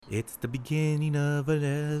It's the beginning of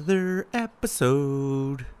another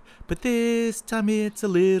episode, but this time it's a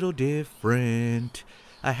little different.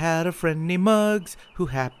 I had a friend named Muggs who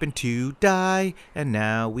happened to die, and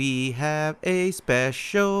now we have a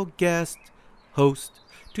special guest host.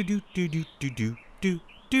 Do.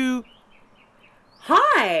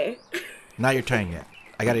 Hi. Not your turn yet.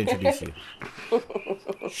 I gotta introduce you.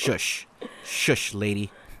 Shush,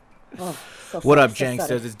 lady. Oh, What up,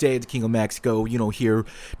 Janksters? It's Dave, the King of Mexico. Here.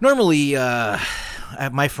 Normally,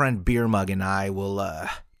 my friend Beer Mug and I will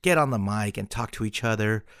get on the mic and talk to each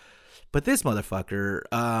other. But this motherfucker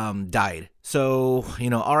died. So,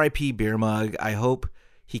 R.I.P. Beer Mug. I hope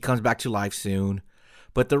he comes back to life soon.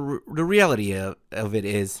 But the reality of it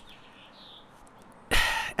is,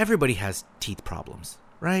 everybody has teeth problems,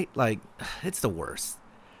 right? Like, it's the worst.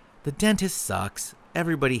 The dentist sucks.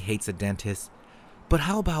 Everybody hates a dentist. But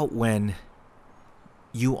how about when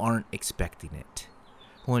you aren't expecting it?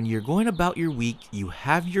 When you're going about your week, you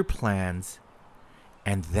have your plans,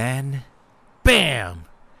 and then, bam!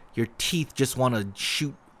 Your teeth just want to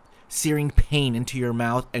shoot searing pain into your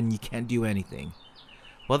mouth, and you can't do anything.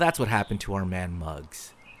 Well, that's what happened to our man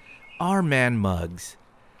Muggs. Our man Muggs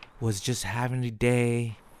was just having a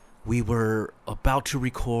day. We were about to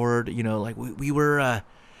record, we were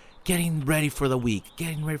getting ready for the week,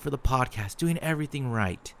 getting ready for the podcast, doing everything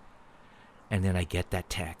right. And then I get that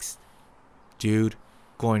text. Dude,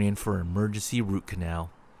 going in for emergency root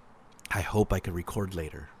canal. I hope I could record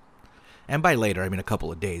later. And by later, I mean a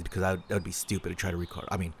couple of days, because that would be stupid to try to record.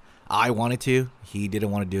 I mean, I wanted to. He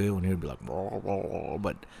didn't want to do it, and he would be like,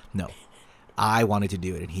 but no. I wanted to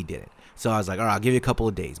do it, and he did it. So I was like, all right, I'll give you a couple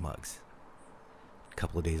of days, Muggs. A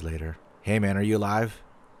couple of days later, hey, man, are you alive?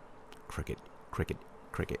 Cricket.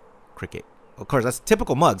 Of course, that's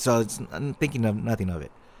typical Muggs, so I'm thinking of nothing of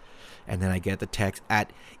it. And then I get the text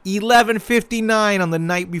at 11:59 on the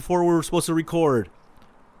night before we were supposed to record.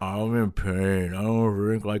 I'm in pain. I don't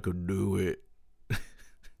think I could do it.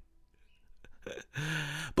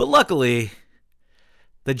 But luckily,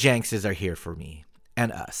 the Jankses are here for me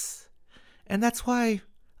and us. And that's why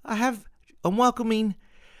I'm welcoming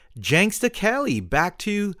Janksta Callie back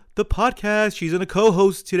to the podcast. She's in a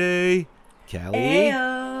co-host today. Callie.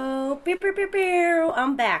 Heyo. Pew, pew, pew, pew.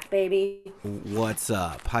 I'm back, baby. What's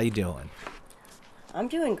up? How you doing? I'm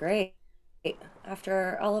doing great.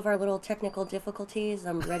 After all of our little technical difficulties,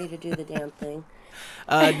 I'm ready to do the damn thing.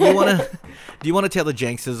 Do you wanna tell the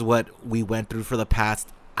Jankses what we went through for the past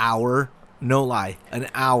hour? No lie, an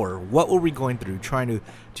hour. What were we going through trying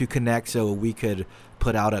to connect so we could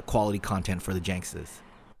put out a quality content for the Jankses?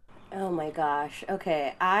 Oh my gosh.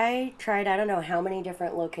 Okay, I tried I don't know how many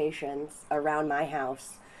different locations around my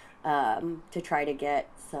house to try to get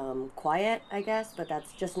some quiet, I guess, but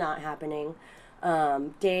that's just not happening.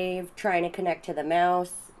 Dave trying to connect to the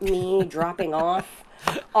mouse, me dropping off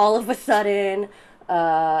all of a sudden,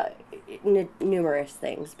 numerous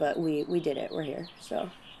things, but we did it. We're here,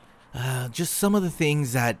 so. Just some of the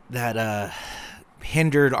things that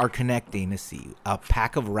hindered our connecting. Let's see, a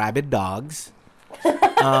pack of rabid dogs,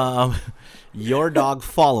 your dog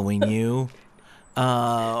following you,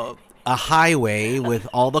 a highway with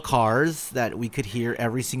all the cars that we could hear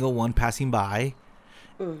every single one passing by.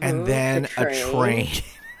 Mm-hmm. And then a train.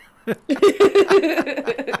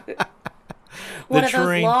 One of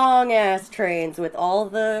those long-ass trains with all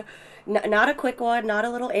the... Not a quick one, not a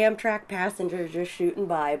little Amtrak passenger just shooting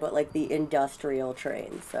by, but like the industrial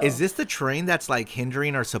train. So. Is this the train that's like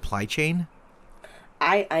hindering our supply chain?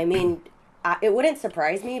 I mean, it wouldn't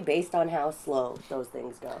surprise me based on how slow those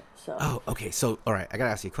things go. So. Oh, okay. So, all right, I got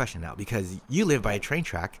to ask you a question now because you live by a train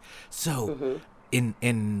track. So... Mm-hmm.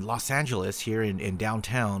 In Los Angeles, here in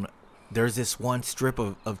downtown, there's this one strip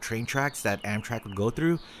of train tracks that Amtrak would go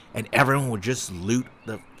through, and everyone would just loot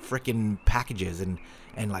the freaking packages and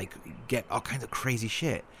like get all kinds of crazy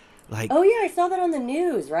shit. Like, oh yeah, I saw that on the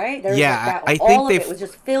news, right? There was yeah, I think it was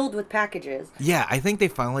just filled with packages. Yeah, I think they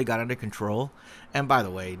finally got under control. And by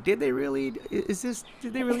the way, did they really do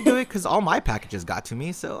it? Because all my packages got to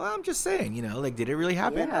me, so I'm just saying, did it really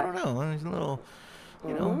happen? Yeah. I don't know. There's a little.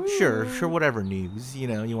 Sure, whatever news, you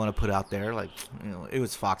want to put out there. Like, it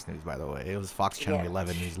was Fox News, by the way. It was Fox Channel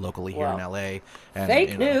 11 News locally here in L.A. And,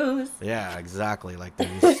 fake news. Yeah, exactly. Like, they're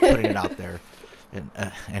just putting it out there. And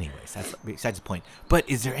anyways, that's besides the point. But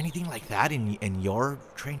is there anything like that in your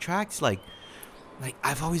train tracks? Like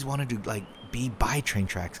I've always wanted to, be by train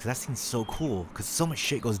tracks because that seems so cool because so much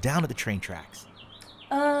shit goes down at the train tracks.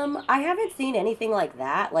 I haven't seen anything like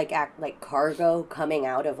that, like cargo coming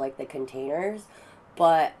out of, the containers.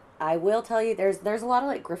 But I will tell you, there's a lot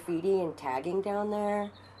of graffiti and tagging down there,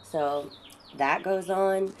 so that goes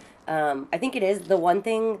on. I think it is the one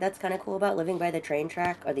thing that's kind of cool about living by the train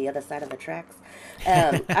track or the other side of the tracks.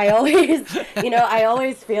 I always, I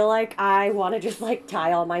always feel like I want to just like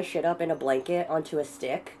tie all my shit up in a blanket onto a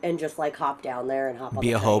stick and just like hop down there and hop on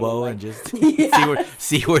Be the a train. hobo Like, and just yeah,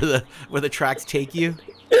 see where the tracks take you.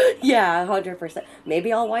 yeah, 100%.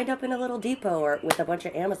 Maybe I'll wind up in a little depot or with a bunch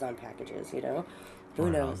of Amazon packages. Who Right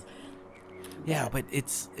on. knows? Yeah, But but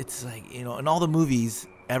it's like in all the movies,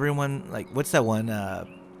 everyone like what's that one?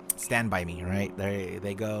 Stand by Me, right?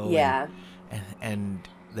 They go yeah. and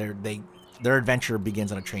their adventure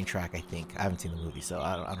begins on a train track. I think I haven't seen the movie, so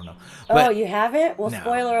I don't know. Oh, But you haven't? Well, no.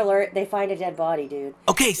 spoiler alert, they find a dead body, dude.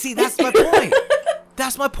 Okay, see that's my point.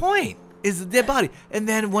 That's my point. Is the dead body, and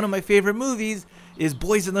then one of my favorite movies is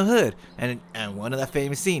Boys in the Hood, and one of that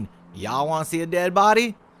famous scene. Y'all want to see a dead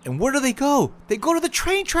body? And where do they go? They go to the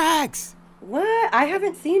train tracks. What? I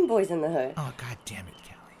haven't seen Boys in the Hood. Oh god damn it,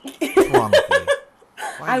 Kelly! What's wrong with you?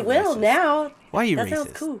 Why are I you will racist? now. Why are you That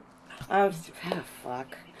racist? sounds cool.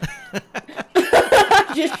 Fuck.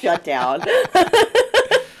 Just shut down.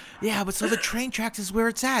 Yeah, but so the train tracks is where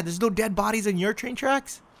it's at. There's no dead bodies in your train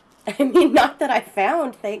tracks? I mean, not that I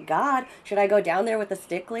found, thank God. Should I go down there with a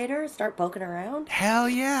stick later? Start poking around? Hell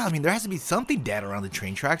yeah. I mean, there has to be something dead around the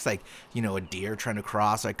train tracks, like, a deer trying to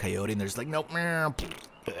cross, or a coyote, and there's like, nope.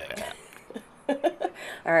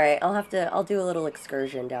 All right, I'll do a little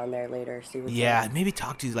excursion down there later. See what's Yeah, up. maybe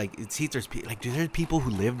talk to, like, see if there's, do there people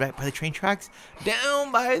who live right by the train tracks?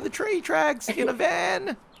 Down by the train tracks in a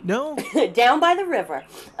van? No? Down by the river.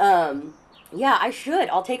 Yeah, I should.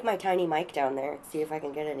 I'll take my tiny mic down there. See if I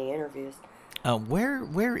can get any interviews.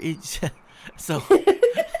 Where is, so,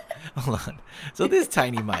 hold on. So this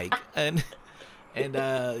tiny mic, and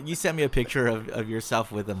you sent me a picture of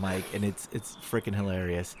yourself with a mic, and it's freaking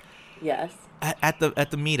hilarious. Yes. At the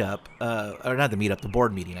meetup, or not the meetup, the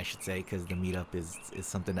board meeting, I should say, because the meetup is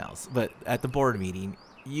something else. But at the board meeting,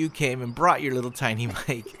 you came and brought your little tiny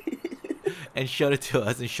mic and showed it to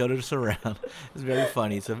us and showed us around. It was very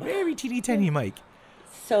funny. It's a very teeny tiny mic.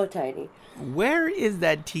 So tiny. Where is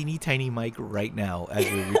that teeny tiny mic right now as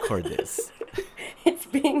we record this? It's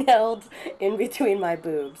being held in between my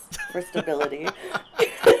boobs for stability.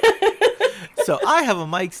 So I have a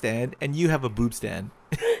mic stand and you have a boob stand.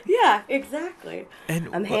 Yeah, exactly. And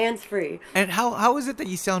I'm hands free. And how is it that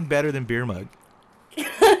you sound better than Beer Mug?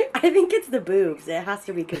 I think it's the boobs. It has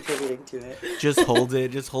to be contributing to it. Just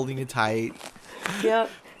holding it tight. Yep.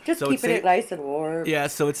 Just So it's keeping it nice and warm. Yeah,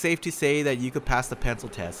 so it's safe to say that you could pass the pencil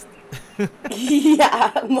test.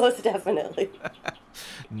 Yeah, most definitely.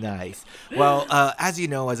 Nice. Well, as you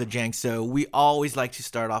know, as a Jankso, we always like to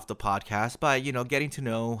start off the podcast by, getting to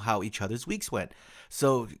know how each other's weeks went.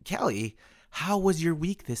 So, Kelly, how was your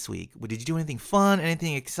week this week? Did you do anything fun?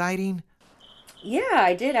 Anything exciting? Yeah,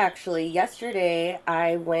 I did actually. Yesterday,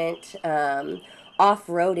 I went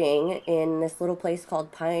off-roading in this little place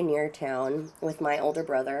called Pioneer Town with my older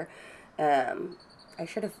brother.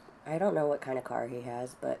 I don't know what kind of car he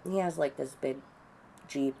has, but he has like this big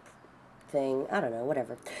Jeep thing. I don't know,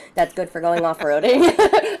 whatever. That's good for going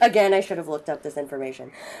off-roading. Again, I should have looked up this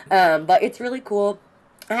information. But it's really cool.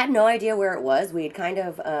 I had no idea where it was. We'd kind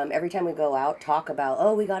of, every time we go out, talk about,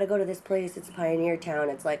 oh, we got to go to this place. It's Pioneer Town.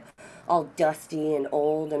 It's like all dusty and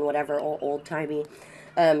old and whatever, all old-timey.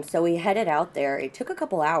 So we headed out there. It took a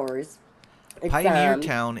couple hours. It's, Pioneer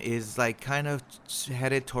Town is like kind of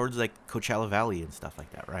headed towards like Coachella Valley and stuff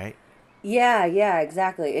like that, right? Yeah,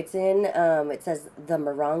 exactly. It's in, it says the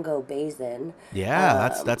Morongo Basin.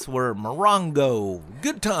 Yeah, that's where Morongo,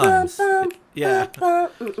 good times. Yeah,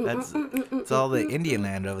 it's all the Indian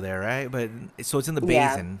land over there, right? But so it's in the Yeah.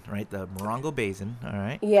 basin, right? The Morongo Basin, all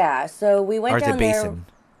right? Yeah, so we went Or is down it there. basin?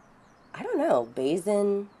 I don't know,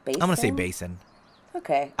 Basin? I'm gonna say basin.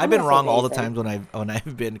 Okay. I've I'm been gonna say wrong all the basin. times when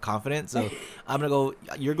I've been confident, so I'm gonna go.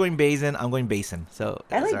 You're going basin. I'm going basin. So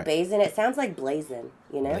I like all right. Basin. It sounds like blazing,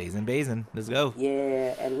 you know? Basin. Let's go.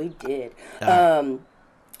 Yeah, and we did. Uh,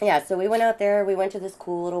 Yeah, so we went out there. We went to this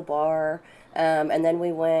cool little bar, and then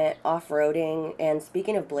we went off-roading. And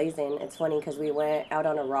speaking of blazing, it's funny because we went out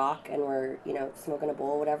on a rock and we're, smoking a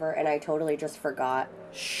bowl or whatever, and I totally just forgot.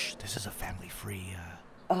 Shh. This is a family-free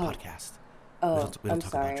Oh. podcast. Oh, We don't I'm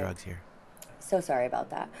talk sorry. about drugs here. So sorry about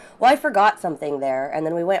that. Well, I forgot something there, and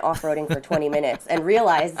then we went off-roading for 20 minutes and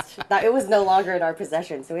realized that it was no longer in our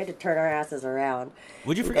possession, so we had to turn our asses around.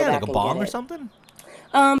 Would you and go forget like back a and bong get or it. something?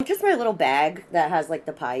 Just my little bag that has like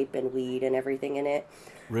the pipe and weed and everything in it.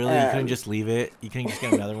 Really? You couldn't just leave it? You couldn't just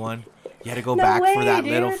get another one? You had to go No back for way, that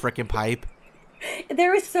little dude. frickin' pipe?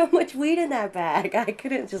 There was so much weed in that bag. I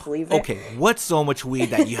couldn't just leave it. Okay, what's so much weed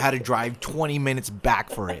that you had to drive 20 minutes back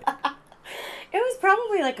for it? It was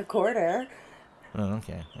probably like a quarter. Oh,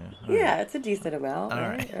 okay. Yeah. All right. Yeah, it's a decent amount, All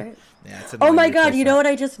right? right. Right. Yeah, it's Oh annoying my to God! replace You know that. what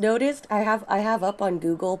I just noticed? I have up on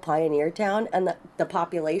Google Pioneer Town and the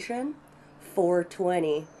population,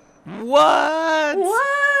 420. What?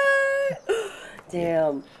 What? Yeah.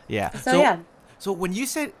 Damn. Yeah. So yeah. So when you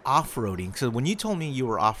said off-roading, so when you told me you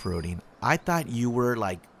were off-roading, I thought you were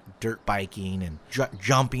like dirt biking and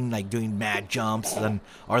jumping, like doing mad jumps and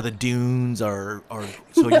or the dunes or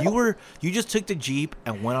so you just took the Jeep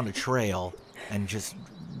and went on a trail and just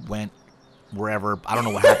went wherever. I don't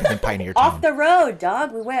know what happened in Pioneer Off Town. the road,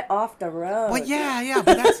 dog. We went off the But road. yeah,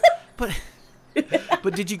 but that's but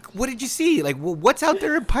but did you what did you see? Like what's out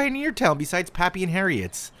there in Pioneer Town besides Pappy and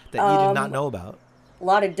Harriet's that you did not know about? A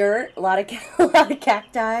lot of dirt, a lot of a lot of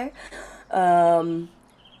cacti. Um,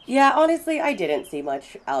 yeah, honestly, I didn't see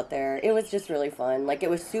much out there. It was just really fun. Like it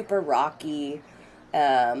was super rocky,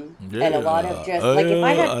 and a lot of Yeah, just like if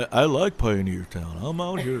I had, I like Pioneer Town. I'm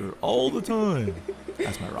out here all the time.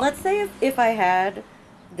 That's my rock. let's say if I had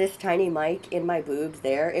this tiny mic in my boobs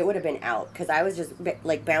there, it would have been out because I was just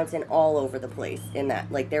like bouncing all over the place in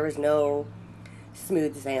that. Like there was no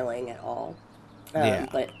smooth sailing at all. Yeah.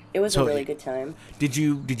 But it was a So really good time. did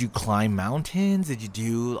you climb mountains? Did you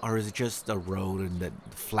do, or is it just a road in the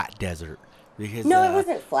flat desert? Because No, it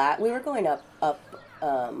wasn't flat. We were going up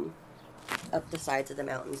the sides of the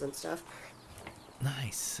mountains and stuff.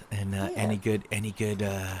 nice. And Yeah. any good. Did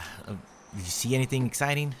you see anything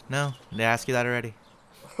exciting? No, did I ask you that already?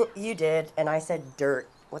 You did, and I said dirt.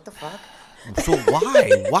 What the fuck? So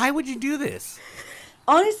why? Why would you do this?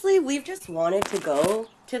 Honestly, we've just wanted to go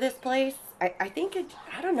to this place. I think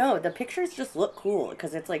I don't know. The pictures just look cool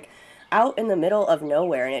because it's like out in the middle of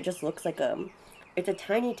nowhere, and it just looks like it's a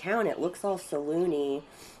tiny town. It looks all saloony.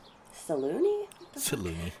 Saloony?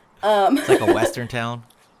 Saluni. It's like a western town.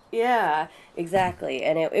 Yeah, exactly.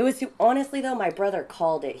 And it was honestly though, my brother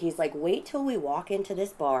called it. He's like, wait till we walk into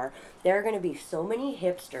this bar. There are going to be so many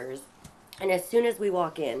hipsters. And as soon as we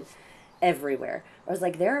walk in, everywhere. I was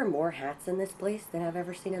like, there are more hats in this place than I've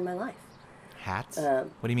ever seen in my life. Hats? What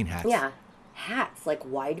do you mean hats? Yeah, hats, like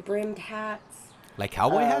wide brimmed hats. Like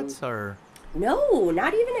cowboy hats or? No,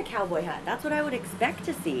 not even a cowboy hat. That's what I would expect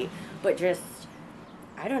to see. But just,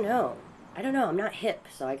 I don't know. I don't know. I'm not hip,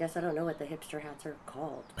 so I guess I don't know what the hipster hats are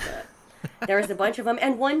called. But there was a bunch of them.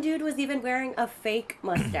 And one dude was even wearing a fake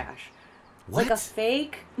mustache. What? Like a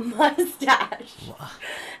fake mustache.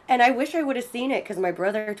 And I wish I would have seen it because my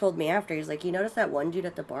brother told me after. He's like, you notice that one dude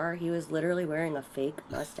at the bar? He was literally wearing a fake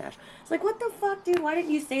mustache. It's like, what the fuck, dude? Why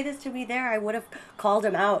didn't you say this to me there? I would have called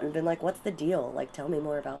him out and been like, what's the deal? Like, tell me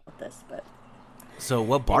more about this. But So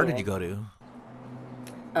what bar did anyway. you go to?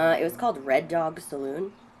 It was called Red Dog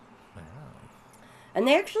Saloon. And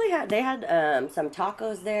they actually had some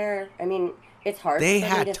tacos there. I mean, it's hard They for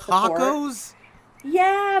had me to support. tacos?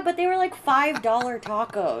 Yeah, but they were like $5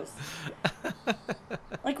 tacos.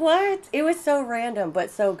 Like what? It was so random, but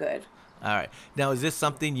so good. All right. Now, is this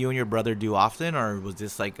something you and your brother do often, or was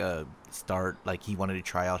this like a start, like he wanted to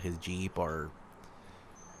try out his Jeep, or?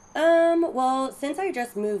 Well, since I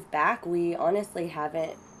just moved back, we honestly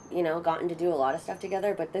haven't, gotten to do a lot of stuff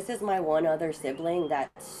together, but this is my one other sibling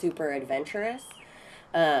that's super adventurous.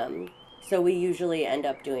 So we usually end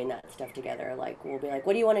up doing that stuff together. Like, we'll be like,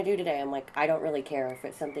 what do you want to do today? I'm like, I don't really care. If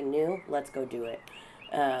it's something new, let's go do it.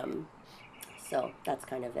 So that's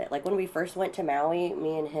kind of it. Like, when we first went to Maui,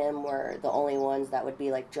 me and him were the only ones that would be,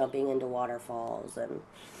 like, jumping into waterfalls and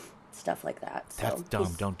stuff like that. So That's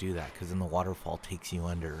dumb. Don't do that, because then the waterfall takes you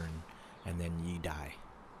under, and then you die.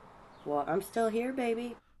 Well, I'm still here,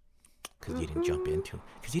 baby. Because you didn't jump into.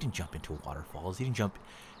 Because you didn't jump into waterfalls. You didn't jump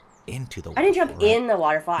into the. I didn't jump waterfall, right? in the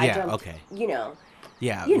waterfall. I Yeah, jumped, okay.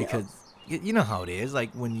 Yeah, you know. because you know how it is.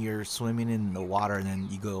 Like when you're swimming in the water, and then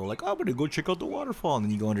you go like, "Oh, I'm gonna go check out the waterfall," and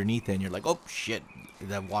then you go underneath it, and you're like, "Oh shit!"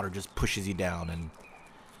 That water just pushes you down, and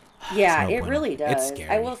Yeah, no it bueno. really does. It's scary.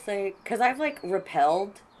 I will say, because I've like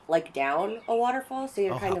rappelled like down a waterfall, so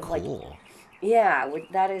you're oh, kind how of like, cool! yeah,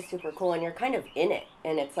 that is super cool, and you're kind of in it,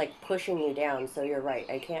 and it's like pushing you down. So you're right.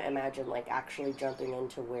 I can't imagine like actually jumping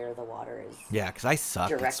into where the water is Yeah, because I suck.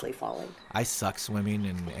 directly falling. I suck swimming,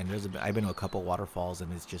 and I've been to a couple waterfalls,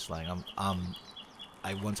 and it's just like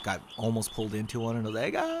I once got almost pulled into one, and I was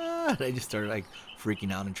like, ah! And I just started like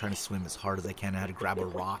freaking out and trying to swim as hard as I can. I had to grab a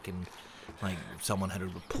rock, and like someone had to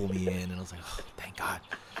pull me in, and I was like, oh, thank God.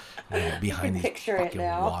 Behind these picture it fucking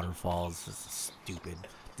now. waterfalls, this is stupid.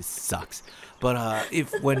 This sucks. But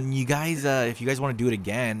if you guys want to do it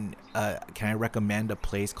again, can I recommend a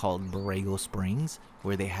place called Borrego Springs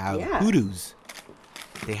where they have Yeah. hoodoos?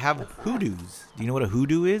 They have hoodoos. Do you know what a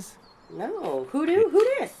hoodoo is? No, who do? Who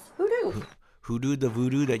dis? Who do? hoodoo, the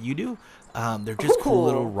voodoo that you do. They're just cool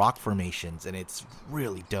little rock formations, and it's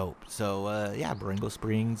really dope. So yeah, Baringo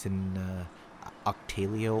Springs and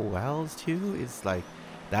Octalio Wells too is like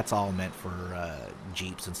that's all meant for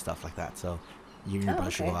Jeeps and stuff like that. So you and your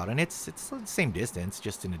brother should go out, and it's the same distance,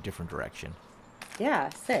 just in a different direction. Yeah,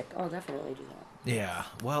 sick. I'll definitely do that. Yeah.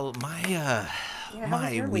 Well, my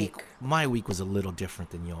week was a little different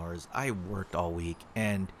than yours. I worked all week,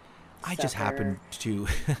 and I just happened to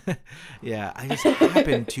I just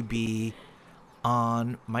happened to be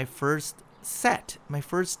on my first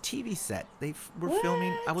TV set. They were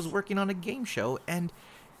filming. I was working on a game show, and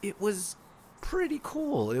it was pretty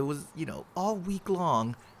cool. It was, all week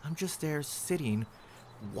long, I'm just there sitting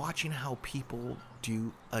watching how people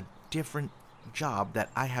do a different job that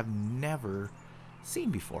I have never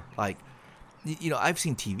seen before. Like, I've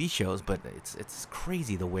seen TV shows, but it's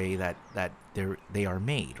crazy the way that they are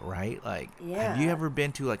made, right? Like, have you ever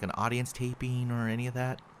been to like an audience taping or any of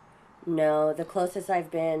that? No, the closest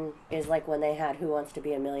I've been is like when they had Who Wants to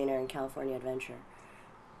Be a Millionaire in California Adventure.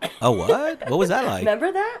 Oh, what? What was that like?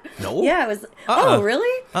 Remember that? No. Yeah, it was. Oh,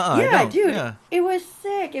 really? Yeah, dude. Yeah. It was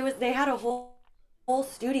sick. They had a whole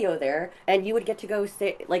studio there, and you would get to go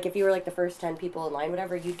sit, like if you were like the first 10 people in line,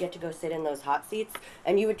 whatever, you'd get to go sit in those hot seats,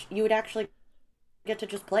 and you would actually get to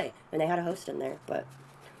just play, and they had a host in there. But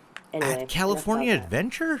anyway, at California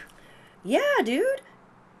Adventure? Yeah, dude.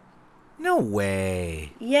 No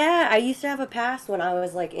way. Yeah, I used to have a pass when I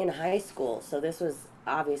was like in high school, so this was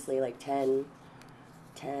obviously like 10,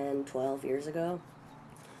 12 years ago.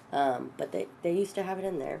 But they used to have it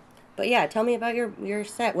in there. But yeah, tell me about your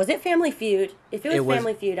set. Was it Family Feud? If it was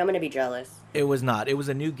Family Feud, I'm going to be jealous. It was not. It was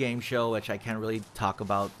a new game show, which I can't really talk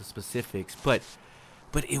about the specifics, but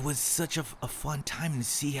it was such a fun time to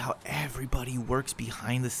see how everybody works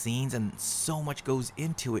behind the scenes, and so much goes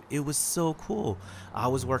into it. It was so cool. I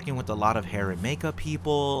was working with a lot of hair and makeup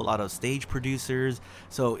people, a lot of stage producers,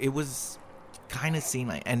 so it was kind of seeing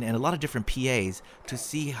like and a lot of different PAs to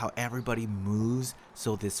see how everybody moves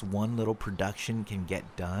so this one little production can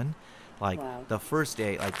get done. Like, wow. The first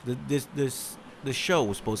day, like the show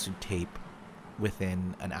was supposed to tape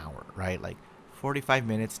within an hour, right? Like 45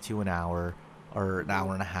 minutes to an hour, or an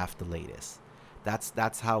hour and a half the latest.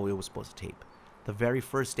 That's how it was supposed to tape. The very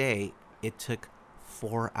first day, it took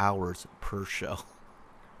 4 hours per show.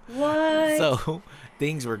 What? So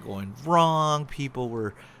things were going wrong.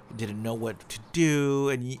 People didn't know what to do,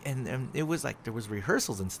 and it was like there was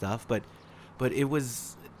rehearsals and stuff, but it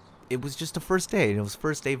was just the first day, and it was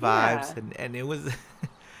first day vibes, and it was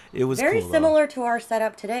it was very cool, similar to our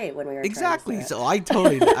setup today when we were exactly. So I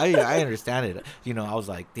totally I understand it. I was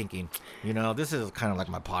like thinking, this is kind of like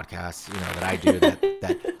my podcast, that I do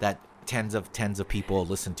that tens of people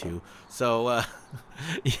listen to. So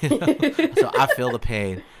so I feel the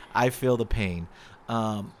pain.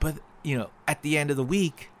 But at the end of the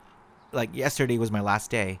week, like yesterday was my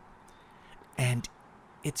last day, and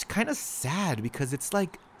it's kind of sad because it's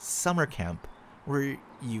like summer camp where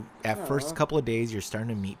you first couple of days you're starting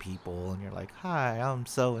to meet people, and you're like, hi, I'm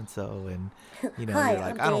so and so, and hi, you're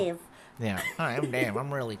like, I'm Dave. Hi, I'm Dave,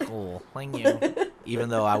 I'm really cool, thank you. Even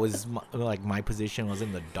though I was like, my position was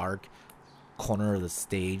in the dark corner of the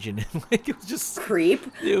stage, and like it was just creep.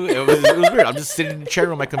 It was weird. I'm just sitting in a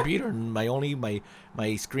chair on my computer, and my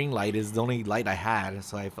screen light is the only light I had,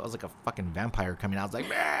 so I was like a fucking vampire coming out. I was like,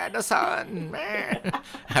 man, the sun, man,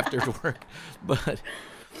 after work.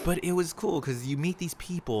 But it was cool because you meet these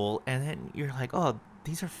people, and then you're like, oh,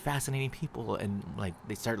 these are fascinating people, and like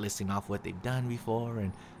they start listing off what they've done before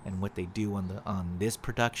and what they do on this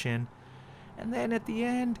production, and then at the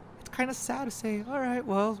end, it's kind of sad to say, all right,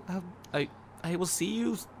 well, I will see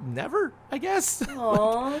you never, I guess.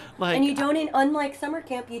 Aww. Like, and you don't, unlike summer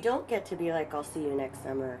camp, you don't get to be like, I'll see you next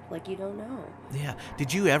summer. Like, you don't know. Yeah.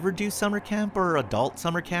 Did you ever do summer camp or adult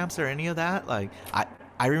summer camps or any of that? Like,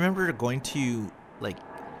 I remember going to like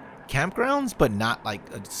campgrounds, but not like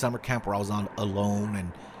a summer camp where I was on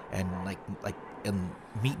alone and like and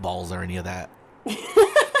meatballs or any of that.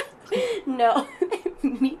 No,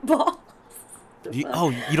 meatballs. You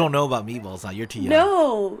don't know about meatballs, huh? You're too young.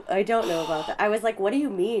 No, I don't know about that. I was like, what do you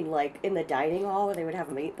mean? Like, in the dining hall where they would have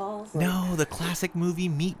meatballs? Like... No, the classic movie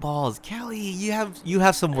Meatballs. Kelly, you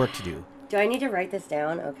have some work to do. Do I need to write this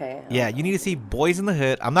down? Okay. Yeah, you need to see Boys in the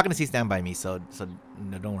Hood. I'm not going to see Stand By Me, so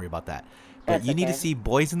no, don't worry about that. But That's you need to see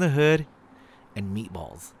Boys in the Hood and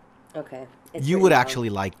Meatballs. Okay. You would actually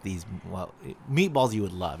like these. Well, Meatballs you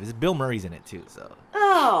would love. Bill Murray's in it too, so.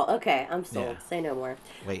 Oh, okay. I'm sold. Yeah. Say no more.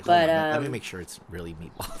 Wait, hold on. Let me make sure it's really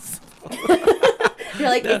Meatballs. You're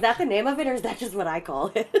like, is that the name of it, or is that just what I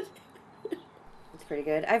call it? pretty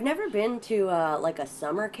good. I've never been to like a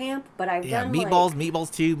summer camp, but I've Yeah, done Meatballs, like Meatballs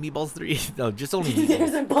 2, Meatballs 3. No, just only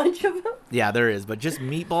there's Meatballs. a bunch of them. Yeah, there is, but just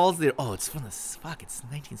Meatballs. Oh, it's from the fuck. It's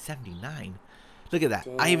 1979. Look at that.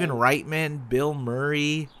 Dang. Ivan Reitman, Bill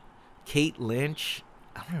Murray, Kate Lynch.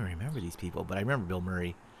 I don't even remember these people, but I remember Bill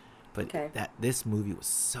Murray. But Okay. this movie was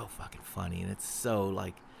so fucking funny, and it's so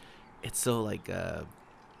like A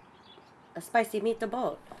spicy meat the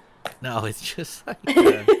boat. no, it's just like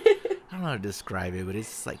I don't know how to describe it, but it's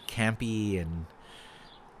just like campy and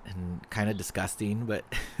kind of disgusting, but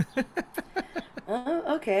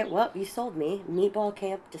Oh, okay. Well, you sold me. Meatball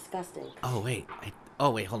camp, disgusting. wait,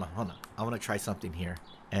 hold on. I want to try something here,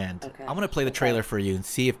 and Okay. I'm gonna play the trailer for you and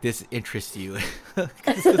see if this interests you.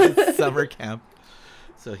 'Cause it's summer camp.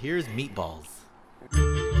 So here's Meatballs.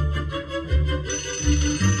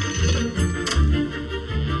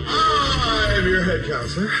 I'm your head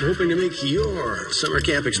counselor, hoping to make your summer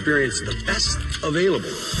camp experience the best available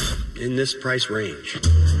in this price range.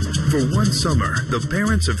 For one summer, the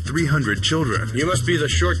parents of 300 children You must be the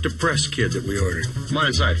short, depressed kid that we ordered. Come on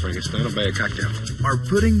inside, Frankenstein. I'll buy you a cocktail. are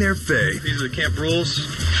putting their faith These are the camp rules.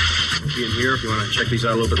 Be in here if you want to check these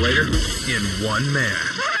out a little bit later. in one man.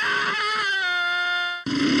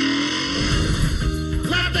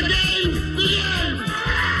 Let the game begin!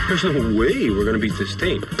 There's no way we're going to beat this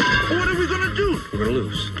team. What are we gonna do? We're going to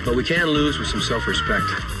lose. But we can lose with some self-respect.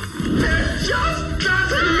 It just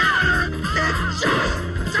doesn't matter. It just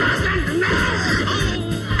doesn't matter.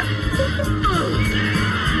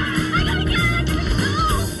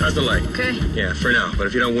 How's the leg? Okay. Yeah, for now. But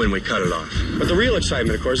if you don't win, we cut it off. But the real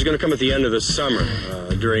excitement, of course, is going to come at the end of the summer,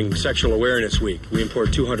 during Sexual Awareness Week. We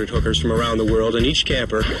import 200 hookers from around the world, and each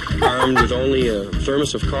camper, armed with only a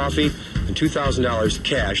thermos of coffee and $2,000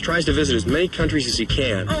 cash, tries to visit as many countries as he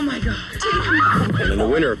can. Oh my God. And then the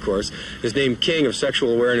winner, of course, is named King of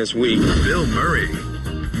Sexual Awareness Week. Bill Murray,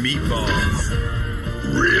 Meatballs.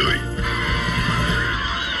 Really?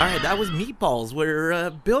 All right, that was Meatballs, where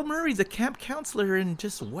Bill Murray's a camp counselor and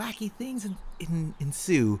just wacky things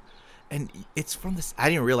ensue. And it's from this. I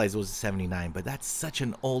didn't realize it was 79, but that's such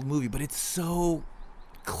an old movie. But it's so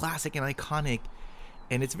classic and iconic,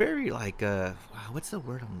 and it's very like what's the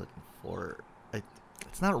word I'm looking for?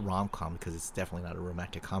 It's not a rom-com because it's definitely not a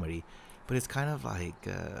romantic comedy, but it's kind of like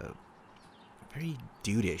very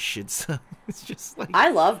dudeish. It's just like I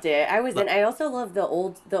loved it. I also love the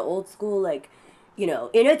old school, like, you know,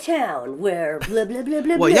 in a town where blah blah blah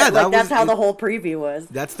blah. Well, blah. yeah, like, that that's was- how the whole preview was.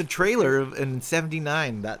 That's the trailer in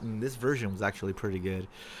 '79. This version was actually pretty good.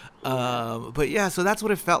 But yeah, so that's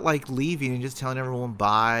what it felt like leaving and just telling everyone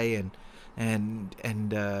bye.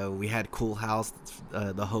 And we had Cool House.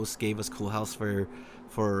 The host gave us Cool House for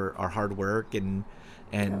our hard work, and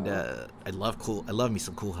I love me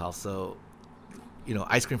some Cool House. So, you know,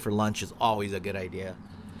 ice cream for lunch is always a good idea.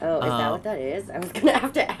 Oh, is that what that is? I was gonna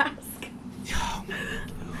have to ask.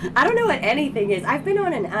 I don't know what anything is. I've been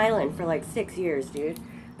on an island for like 6 years, dude.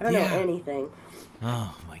 I don't know Yeah. anything.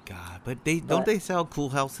 Oh my god! But don't What? they sell Cool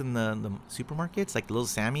House in the supermarkets, like Little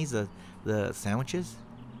Sammy's, the sandwiches?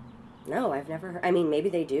 No, I've never heard. I mean, maybe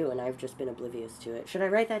they do, and I've just been oblivious to it. Should I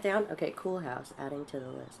write that down? Okay, Cool House, adding to the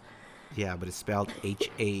list. Yeah, but it's spelled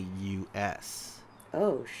Haus.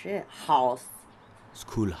 Oh shit, house. It's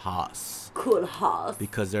Cool House Cool House.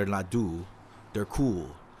 because they're not they're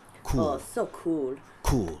cool, Oh, so cool.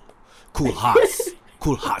 cool House,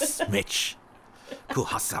 Cool House, Mitch, Cool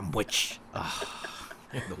House sandwich. Oh,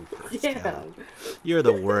 you're the worst, Damn. Callie. You're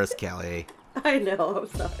the worst, Callie. I know. I'm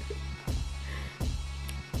sorry.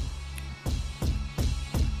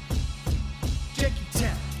 Janky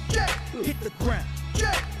Town, hit the ground.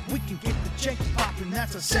 We can get the janky poppin',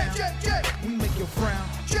 that's a sound. We make your frown,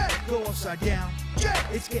 go upside down.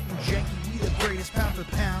 It's getting janky, we the greatest pound for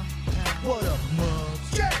pound. What up,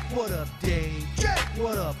 Muggs? What up, Dave?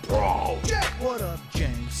 What up, Bro? What up,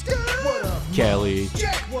 James? What up, Muggs? Kelly.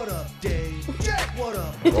 What up, Dave? What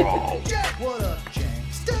up, Bro? What up,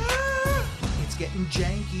 James? It's getting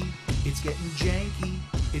janky, it's getting janky,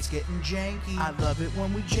 it's getting janky. I love it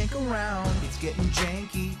when we jank around. It's getting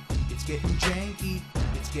janky, it's getting janky,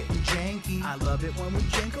 it's getting janky. I love it when we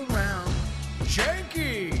jank around.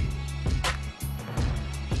 Janky!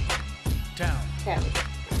 Town. Kelly.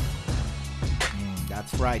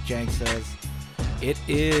 That's right, Jank says. It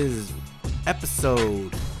is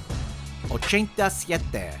episode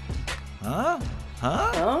 87. Huh?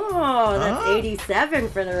 Oh, that's Huh? 87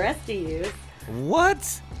 for the rest of you.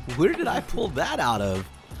 What? Where did I pull that out of?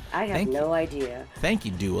 I have Thank no idea. Thank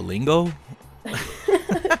you, Duolingo.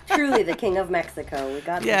 Truly the king of Mexico. We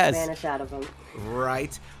got Yes. the Spanish out of him.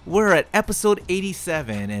 Right. We're at episode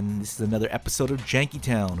 87, and this is another episode of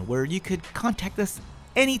Jankytown, where you could contact us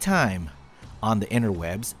anytime on the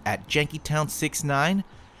interwebs at Jankytown69.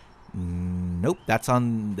 Nope, that's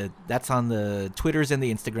on the Twitters and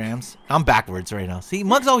the Instagrams. I'm backwards right now. See,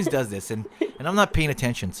 Muggs always does this, and I'm not paying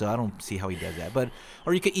attention, so I don't see how he does that.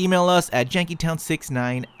 Or you could email us at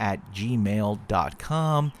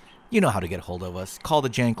jankytown69@gmail.com. You know how to get a hold of us. Call the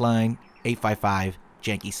Jank line,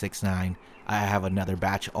 855-JANKY69. I have another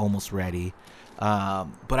batch almost ready.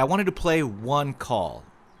 But I wanted to play one call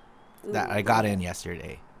that I got in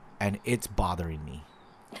yesterday, and it's bothering me.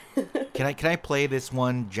 Can I play this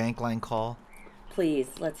one Jank line call? Please,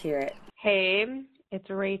 let's hear it. Hey, it's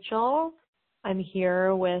Rachel. I'm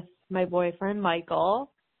here with my boyfriend, Michael.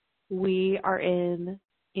 We are in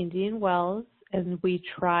Indian Wells, and we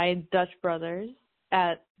tried Dutch Brothers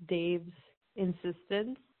at Dave's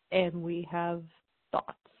insistence, and we have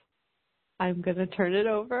thoughts. I'm going to turn it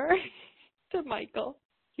over to Michael.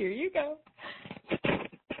 Here you go.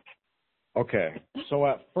 Okay, so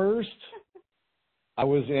at first, I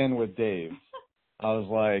was in with Dave. I was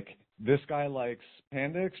like, this guy likes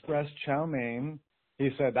Panda Express chow mein.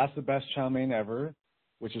 He said that's the best chow mein ever,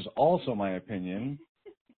 which is also my opinion.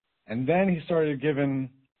 And then he started giving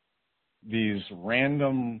these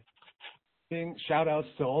random shout outs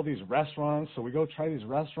to all these restaurants. So we go try these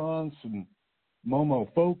restaurants and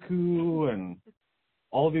Momofuku and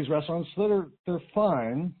all these restaurants. So they're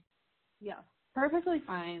fine. Yeah, perfectly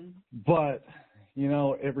fine. But, you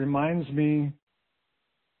know, it reminds me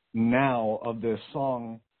now of this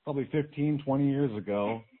song probably 15, 20 years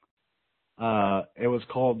ago. It was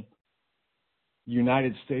called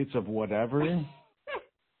United States of Whatever.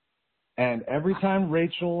 And every time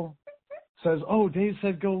Rachel says, oh, Dave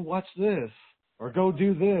said go watch this, or go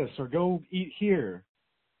do this, or go eat here,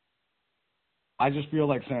 I just feel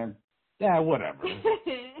like saying, yeah, whatever.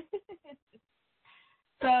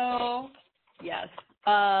 So, yes.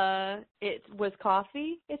 It was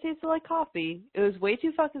coffee. It tasted like coffee. It was way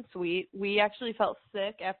too fucking sweet. We actually felt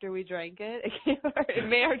sick after we drank it. It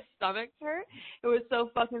made our stomachs hurt. It was so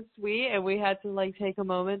fucking sweet, and we had to like take a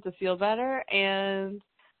moment to feel better. And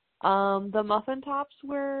the muffin tops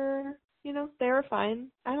were, you know, they were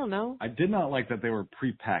fine. I don't know. I did not like that they were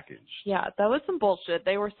prepackaged. Yeah, that was some bullshit.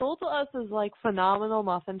 They were sold to us as like phenomenal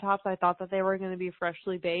muffin tops. I thought that they were going to be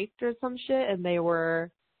freshly baked or some shit, and they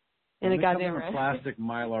were in a goddamn come in a plastic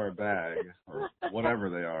Mylar bag or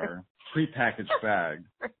whatever they are, prepackaged bag.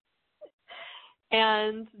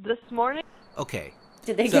 And this morning, Okay.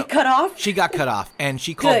 Did they get cut off? She got cut off, and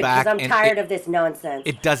she called Good, back. because I'm and tired of this nonsense.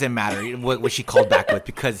 It doesn't matter what she called back with,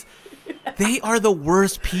 because they are the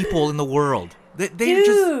worst people in the world.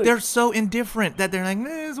 They're so indifferent that they're like,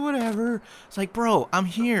 it's whatever. It's like, bro, I'm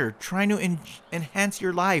here trying to enhance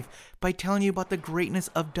your life by telling you about the greatness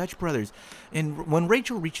of Dutch Brothers. And when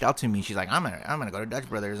Rachel reached out to me, she's like, I'm gonna go to Dutch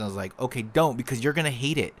Brothers. And I was like, okay, don't, because you're gonna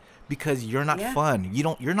hate it, because you're not fun.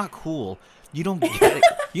 You're not cool. You don't get it.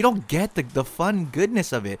 You don't get the fun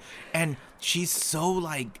goodness of it. And she's so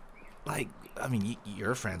like I mean,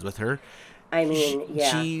 you're friends with her. I mean,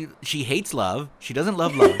 yeah. She hates love. She doesn't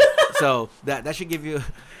love love. So that should give you,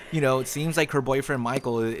 you know, it seems like her boyfriend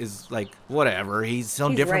Michael is like, whatever. He's so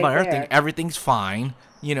different right about everything. there. Everything's fine,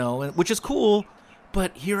 you know, which is cool.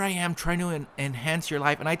 But here I am trying to enhance your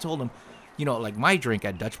life. And I told him, you know, like my drink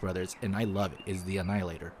at Dutch Brothers, and I love it, is the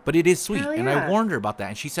Annihilator. But it is sweet. Hell And I yeah. warned her about that.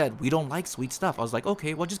 And she said, we don't like sweet stuff. I was like,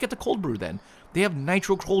 okay, well, just get the cold brew then. They have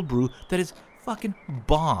nitro cold brew that is fucking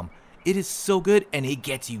bomb. It is so good, and it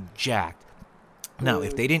gets you jacked. Now,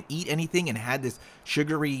 if they didn't eat anything and had this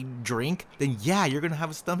sugary drink, then yeah, you're going to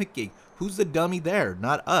have a stomach ache. Who's the dummy there?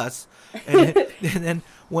 Not us. And then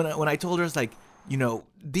when I told her, I was like, you know,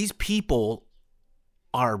 these people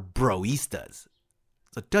are broistas.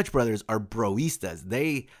 The Dutch Brothers are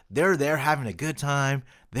broistas. They're there having a good time.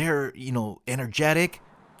 They're, you know, energetic.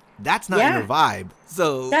 That's not your vibe.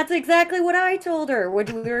 So That's exactly what I told her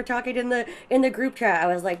when we were talking in the group chat.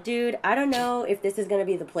 I was like, dude, I don't know if this is going to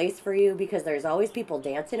be the place for you, because there's always people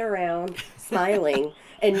dancing around, smiling,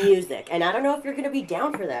 and music. And I don't know if you're going to be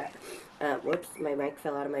down for that. Whoops, my mic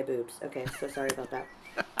fell out of my boobs. Okay, so sorry about that.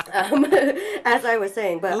 As I was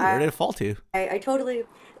saying, but where did it fall to? I totally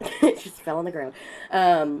it just fell on the ground.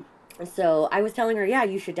 So I was telling her, yeah,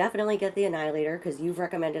 you should definitely get the Annihilator, because you've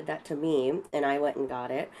recommended that to me, and I went and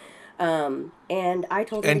got it. And I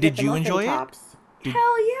told her And to did get the you muffin enjoy it? tops.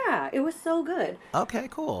 Hell yeah, it was so good. Okay,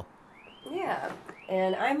 cool. Yeah,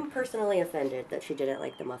 And I'm personally offended that she didn't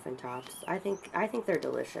like the muffin tops. I think they're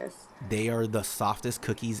delicious. They are the softest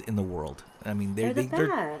cookies in the world. I mean, They're the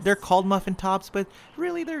best. they're called muffin tops, but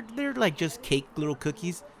really they're like just cake little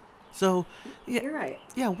cookies. So, yeah, You're right.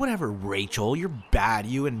 yeah, whatever, Rachel, you're bad.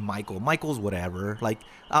 You and Michael's whatever. Like,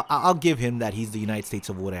 I'll give him that he's the United States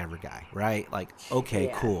of whatever guy, right? Like, okay,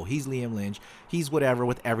 Yeah. cool. He's Liam Lynch. He's whatever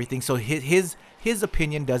with everything. So his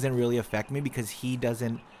opinion doesn't really affect me because he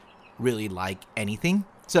doesn't really like anything.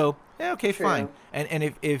 So, yeah, okay, True. fine.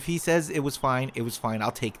 And if he says it was fine,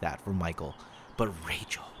 I'll take that from Michael. But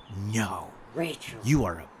Rachel, no. Rachel. You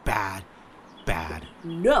are a bad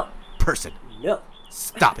No. person. No.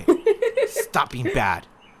 Stop it. Stop being bad.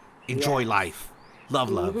 Enjoy Yeah. life. Love.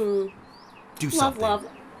 Do Love, something. love.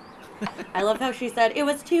 I love how she said it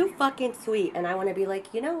was too fucking sweet, and I want to be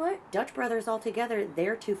like, you know what? Dutch Brothers all together,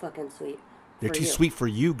 they're too fucking sweet. They're for too you. sweet for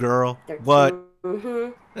you, girl. They're What?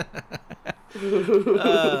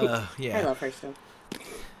 I Yeah. love her still.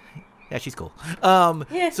 Yeah, she's cool.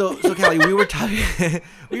 Yeah. So Callie, we were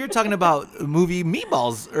talking about movie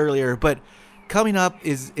Meatballs earlier, but coming up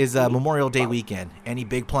is Memorial Day weekend. Any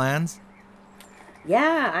big plans?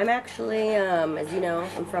 Yeah, I'm actually, as you know,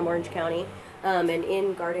 I'm from Orange County, and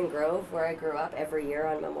in Garden Grove, where I grew up, every year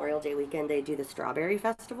on Memorial Day weekend they do the Strawberry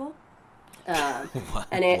Festival,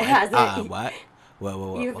 and it has What?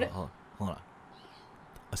 Whoa, You've- hold on.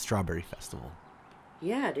 A strawberry festival.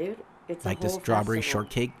 Yeah, dude, it's Like a the whole strawberry festival.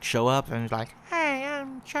 shortcake show up and it's like, hey,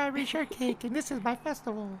 I'm strawberry shortcake and this is my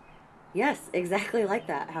festival. Yes, exactly like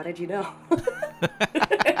that. How did you know?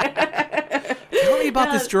 Tell me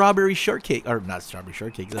about the strawberry shortcake, or not strawberry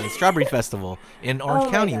shortcake, the strawberry festival in Orange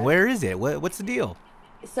my County. God. Where is it? What's the deal?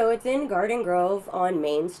 So it's in Garden Grove on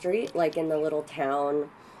Main Street, like in the little town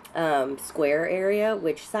square area,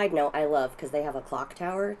 which, side note, I love because they have a clock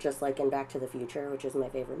tower, just like in Back to the Future, which is my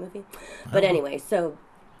favorite movie. But anyway, so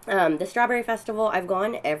the Strawberry Festival, I've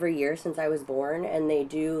gone every year since I was born, and they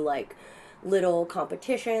do like little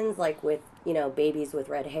competitions, like with, you know, babies with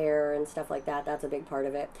red hair and stuff like that. That's a big part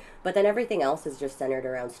of it. But then everything else is just centered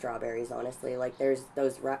around strawberries, honestly. Like there's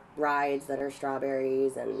those rides that are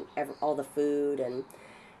strawberries and all the food. And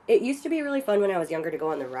it used to be really fun when I was younger to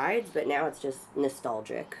go on the rides, but now it's just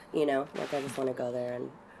nostalgic, you know? Like I just want to go there and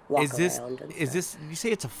walk around. And stuff. You say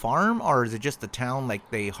it's a farm or is it just the town, like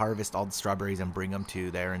they harvest all the strawberries and bring them to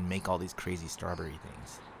there and make all these crazy strawberry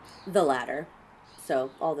things? The latter. So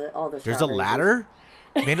all the There's a strawberries- ladder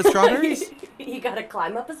made of strawberries? You gotta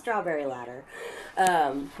climb up a strawberry ladder.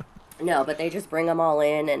 No, but they just bring them all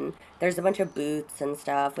in, and there's a bunch of booths and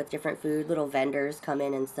stuff with different food. Little vendors come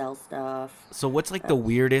in and sell stuff. So what's like the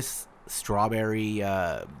weirdest strawberry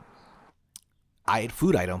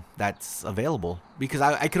food item that's available? Because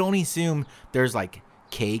I could only assume there's like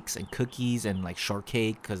cakes and cookies and like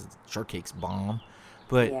shortcake because shortcake's bomb.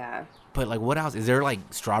 But Yeah. but like what else? Is there like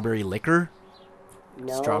strawberry liquor?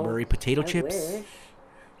 No. Strawberry potato I chips? wish.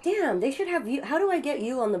 Damn, they should have you. How do I get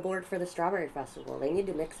you on the board for the Strawberry Festival? They need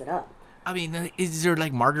to mix it up. I mean, is there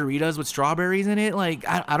like margaritas with strawberries in it? Like,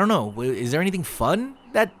 I don't know. Is there anything fun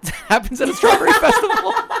that happens at a strawberry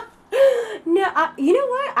festival? No, you know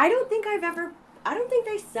what? I don't think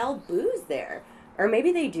they sell booze there. Or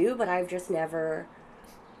maybe they do, but I've just never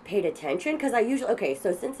paid attention. Because okay,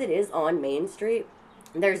 so since it is on Main Street,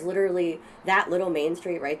 there's literally that little Main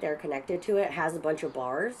Street right there connected to it has a bunch of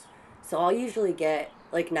bars. So I'll usually get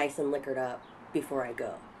like nice and liquored up before I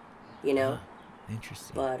go, you know?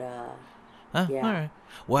 Interesting. But, Huh? yeah. All right.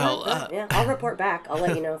 Well, yeah, I'll report back. I'll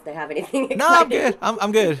let you know if they have anything exciting. no, I'm good.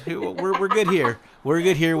 I'm good. We're good here. We're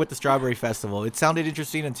good here with the Strawberry Festival. It sounded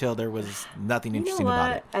interesting until there was nothing You know interesting what?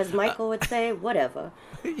 about it. As Michael would say, whatever.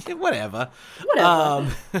 Whatever.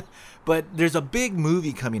 Whatever. But there's a big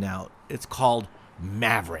movie coming out. It's called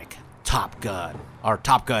Maverick, Top Gun, or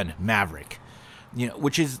Top Gun Maverick. You know,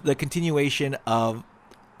 which is the continuation of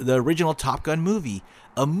the original Top Gun movie,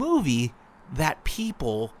 a movie that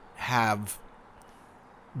people have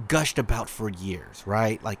gushed about for years,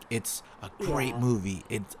 right? Like it's a great movie.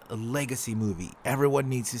 It's a legacy movie. Everyone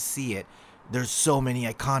needs to see it. There's so many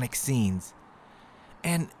iconic scenes.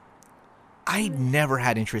 And I never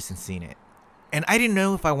had interest in seeing it. And I didn't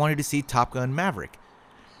know if I wanted to see Top Gun Maverick.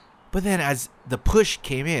 But then as the push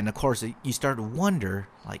came in, of course, you start to wonder,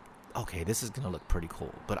 like, okay, this is going to look pretty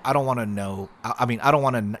cool. But I don't want to know. I mean, I don't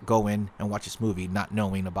want to go in and watch this movie not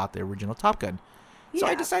knowing about the original Top Gun. So Yeah,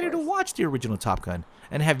 I of decided to course. watch the original Top Gun.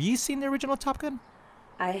 And have you seen the original Top Gun?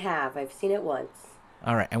 I have. I've seen it once.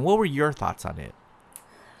 All right. And what were your thoughts on it?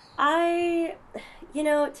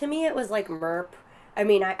 To me it was like MERP. I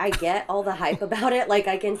mean, I get all the hype about it. Like,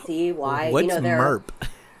 I can see why. What's there MERP?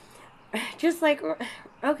 just like,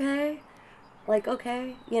 okay. Like,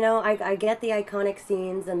 okay, you know, I get the iconic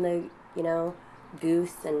scenes and the, you know,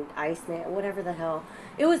 Goose and Iceman, whatever the hell.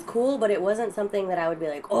 It was cool, but it wasn't something that I would be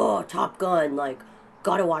like, oh, Top Gun, like,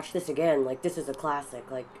 gotta watch this again. Like, this is a classic.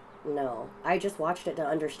 Like, no. I just watched it to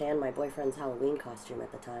understand my boyfriend's Halloween costume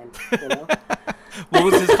at the time, you know? What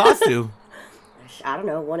was his costume? I don't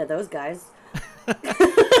know, one of those guys.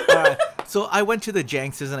 So I went to the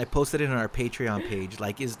Jankses and I posted it on our Patreon page.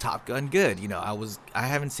 Like, is Top Gun good? You know, I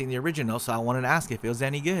haven't seen the original, so I wanted to ask if it was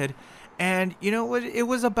any good. And you know what? It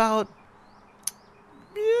was about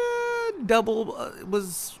double. It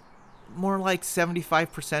was more like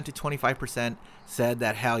 75% to 25% said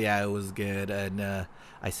that hell yeah, it was good, and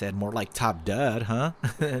I said more like top dud, huh?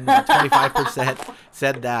 And 25%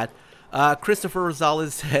 said that. Christopher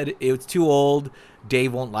Rosales said it was too old.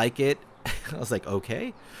 Dave won't like it. I was like,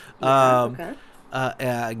 okay. Okay.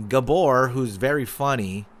 Gabor, who's very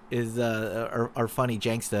funny, is our funny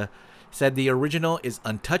Janksta, said the original is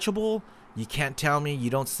untouchable. You can't tell me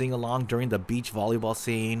you don't sing along during the beach volleyball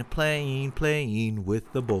scene, playing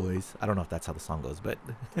with the boys. I don't know if that's how the song goes, but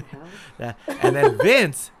and then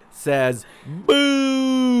Vince says,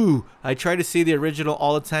 boo! I try to see the original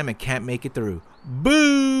all the time and can't make it through.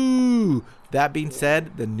 Boo! That being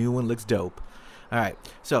said, the new one looks dope. All right,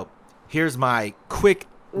 so here's my quick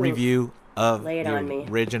review of the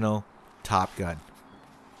original Top Gun.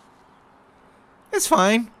 It's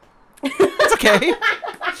fine. It's okay.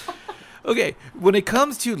 Okay, when it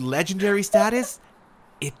comes to legendary status,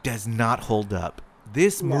 it does not hold up.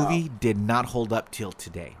 This movie did not hold up till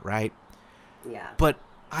today, right? Yeah. But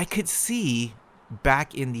I could see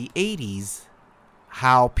back in the 80s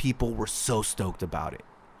how people were so stoked about it.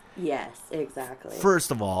 Yes, exactly.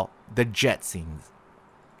 First of all, the jet scenes.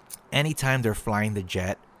 Anytime they're flying the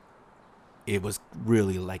jet, it was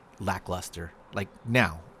really like lackluster. Like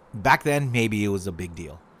now, back then maybe it was a big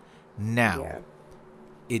deal. Now,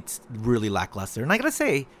 it's really lackluster. And I gotta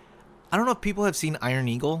say, I don't know if people have seen Iron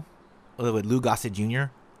Eagle with Lou Gossett Jr.,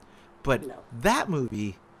 but that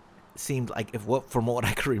movie seemed like, from what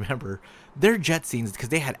I could remember, their jet scenes, because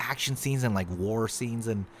they had action scenes and like war scenes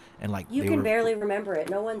and like you can barely remember it.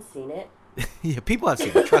 No one's seen it. Yeah, people have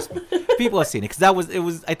seen it. Trust me, people have seen it because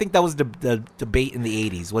I think that was the debate in the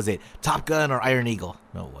 80s. Was it Top Gun or Iron Eagle?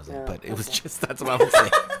 No, it wasn't. But it was just, that's what I would say.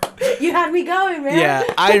 You had me going, man. Yeah,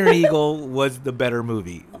 Iron Eagle was the better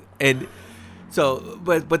movie, and so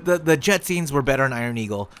but the jet scenes were better in Iron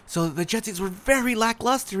Eagle. So the jet scenes were very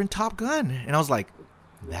lackluster in Top Gun, and I was like,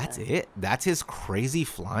 that's it. That's his crazy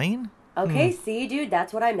flying. Okay, see, dude,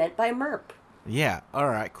 that's what I meant by MERP. Yeah. All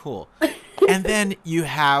right. Cool. And then you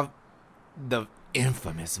have the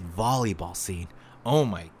infamous volleyball scene. Oh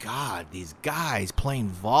my God, these guys playing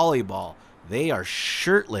volleyball. They are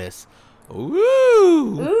shirtless.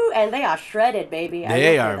 Ooh, and they are shredded, baby.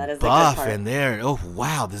 They are buff, and they're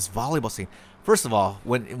wow, this volleyball scene. First of all,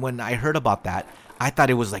 when I heard about that, I thought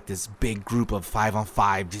it was like this big group of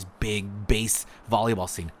 5-on-5, just big base volleyball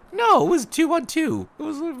scene. No, it was 2-on-2. It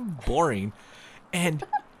was boring, and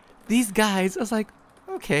these guys, I was like,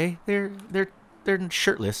 okay, they're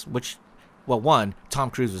shirtless, which. Well, one, Tom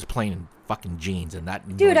Cruise was playing in fucking jeans, and that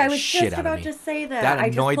annoyed the shit out of me. Dude, I was just about to say that. That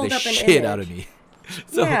annoyed the shit out of me.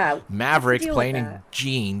 So, yeah, Mavericks playing in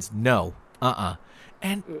jeans, no.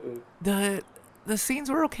 And the scenes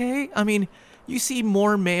were okay. I mean, you see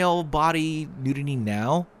more male body nudity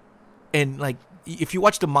now, and like if you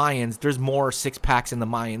watch the Mayans, there's more six packs in the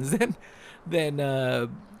Mayans than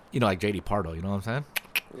like JD Pardo. You know what I'm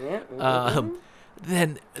saying? Yeah.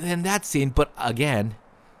 Then that scene, but again.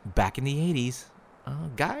 Back in the 80s,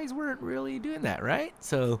 guys weren't really doing that, right?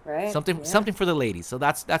 So something for the ladies. So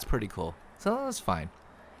that's pretty cool. So that's fine.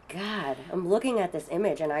 God, I'm looking at this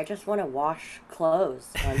image and I just want to wash clothes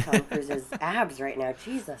on Tom Cruise's abs right now.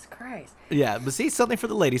 Jesus Christ. Yeah, but see, something for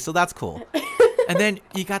the ladies. So that's cool. And then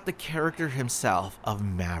you got the character himself of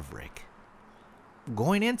Maverick.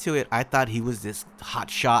 Going into it, I thought he was this hot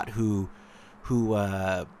shot who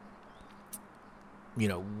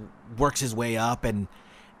works his way up and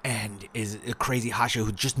is a crazy hotshot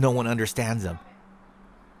who just no one understands him.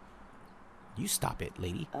 You stop it,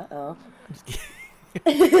 lady. Uh-oh.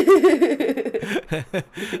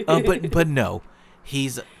 But no,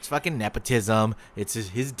 he's fucking nepotism. It's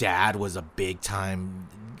his dad was a big time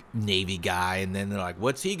Navy guy, and then they're like,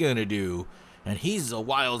 what's he gonna do? And he's a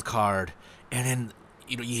wild card. And then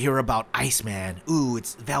you hear about Iceman. Ooh,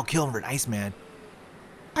 it's Val Kilmer, Iceman.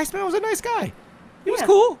 Iceman was a nice guy. He was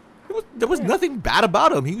cool. There was nothing bad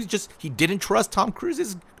about him. He didn't trust Tom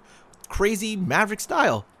Cruise's crazy Maverick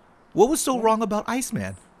style. What was so wrong about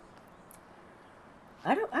Iceman?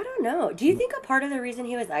 I don't know. Do you think a part of the reason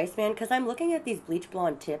he was Iceman, because I'm looking at these bleach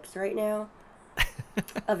blonde tips right now,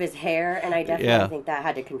 of his hair, and I definitely think that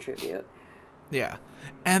had to contribute. Yeah.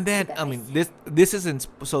 And then, I mean, this isn't...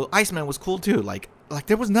 So, Iceman was cool, too. Like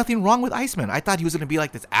there was nothing wrong with Iceman. I thought he was going to be,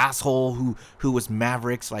 like, this asshole who was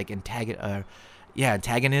Maverick's, like,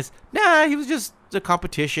 antagonist. Nah, he was just a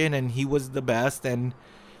competition, and he was the best, and,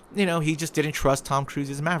 you know, he just didn't trust Tom Cruise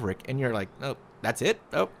as Maverick. And you're like, oh, that's it?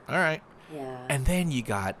 Oh, all right. Yeah. And then you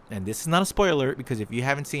got... And this is not a spoiler, because if you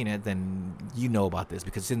haven't seen it, then you know about this,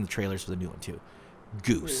 because it's in the trailers for the new one, too.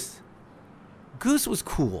 Goose. Goose was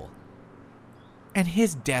cool. And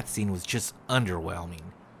his death scene was just underwhelming.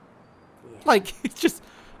 Yeah. Like, it's just,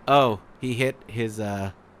 he hit his,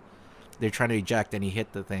 they're trying to eject and he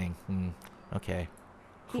hit the thing. Okay.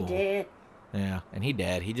 Cool. He did. Yeah, and he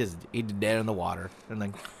dead. He dead in the water. And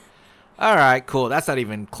like, all right, cool. That's not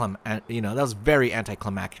even, that was very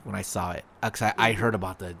anticlimactic when I saw it. Because I heard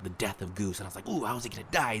about the death of Goose, and I was like, ooh, how is he going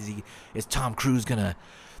to die? Is Tom Cruise going to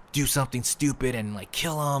do something stupid and, like,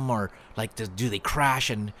 kill him? Or, like, do they crash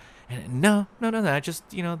and no.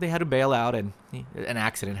 Just, they had to bail out, and an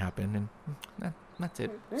accident happened, and that's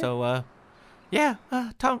it. So,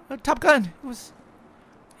 Top Gun.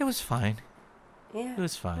 It was fine. Yeah. It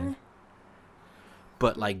was fine.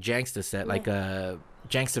 But like Janksta said,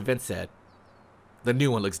 Janksta Vince said, the new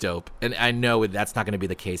one looks dope, and I know that's not going to be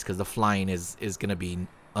the case because the flying is going to be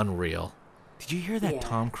unreal. Did you hear that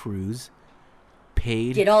Tom Cruise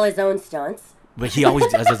paid? Did all his own stunts. But he always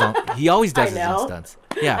does his own. He always does his own stunts.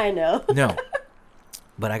 Yeah, I know. No,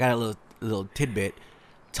 but I got a little tidbit.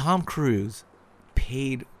 Tom Cruise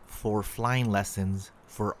paid for flying lessons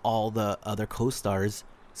for all the other co-stars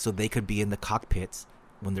so they could be in the cockpits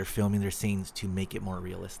when they're filming their scenes to make it more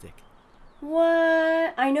realistic.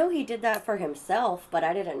 What? I know he did that for himself, but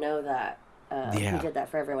I didn't know that he did that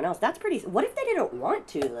for everyone else. That's pretty... What if they didn't want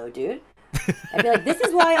to, though, dude? I'd be like, this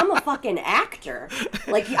is why I'm a fucking actor.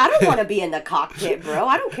 Like, I don't want to be in the cockpit, bro.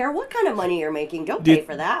 I don't care what kind of money you're making. Don't pay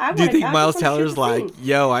for that. Do you think Miles Teller's like,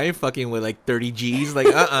 yo, I ain't fucking with like 30 G's? Like,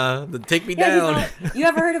 take me down. Like, you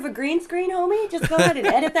ever heard of a green screen, homie? Just go ahead and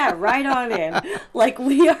edit that right on in. Like,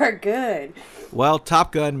 we are good. Well,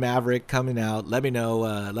 Top Gun Maverick coming out. Let me know.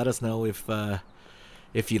 Let us know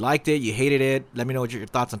if you liked it, you hated it. Let me know what your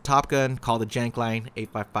thoughts on Top Gun. Call the Jank line,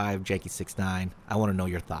 855-JANKY69. I want to know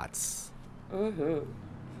your thoughts. Mm-hmm.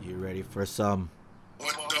 You ready for some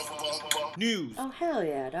news? Oh, hell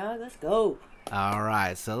yeah, dog. Let's go. All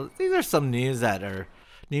right. So these are some news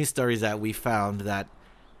stories that we found that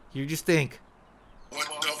you just think.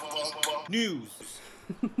 News.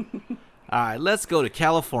 All right. Let's go to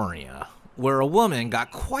California, where a woman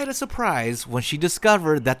got quite a surprise when she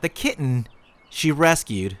discovered that the kitten she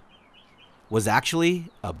rescued was actually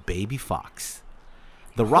a baby fox.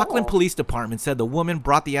 The Rockland Police Department said the woman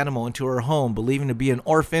brought the animal into her home believing to be an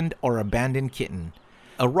orphaned or abandoned kitten.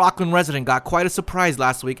 A Rockland resident got quite a surprise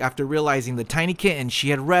last week after realizing the tiny kitten she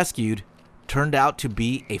had rescued turned out to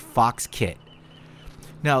be a fox kit.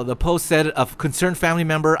 Now, the post said a concerned family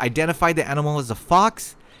member identified the animal as a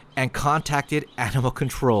fox and contacted Animal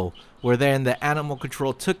Control, where then the Animal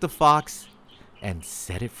Control took the fox and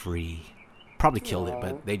set it free. Probably killed it,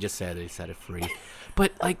 but they just said they set it free.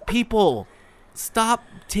 But, like, people... Stop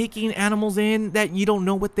taking animals in that you don't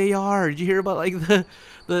know what they are. Did you hear about like the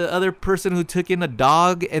other person who took in a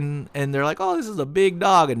dog and they're like, oh, this is a big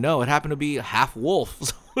dog, and no, it happened to be a half wolf.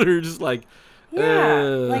 So they're just like,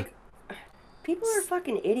 like people are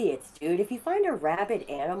fucking idiots, dude. If you find a rabid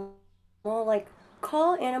animal, like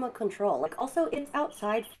call Animal Control. Like also, it's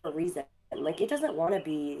outside for a reason. Like it doesn't want to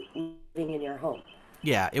be living in your home.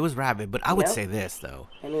 Yeah, it was rabid, but I would say this though.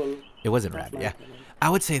 I mean, it wasn't rabid. Yeah, I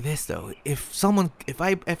would say this though. If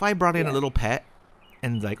I brought in a little pet,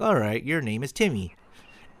 and like, all right, your name is Timmy,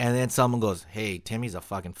 and then someone goes, hey, Timmy's a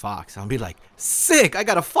fucking fox, I'll be like, sick, I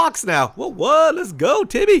got a fox now. What? Let's go,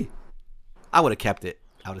 Timmy. I would have kept it.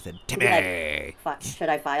 I would have said, Timmy. Like, should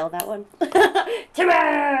I file that one? Timmy.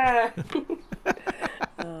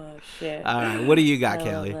 Oh shit. All right, what do you got,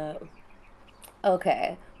 Kelly?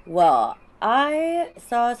 Okay, well. I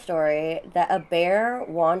saw a story that a bear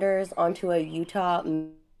wanders onto a Utah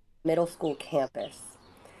middle school campus.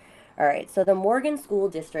 All right, so the Morgan School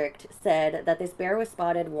District said that this bear was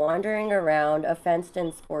spotted wandering around a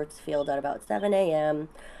fenced-in sports field at about 7 a.m.,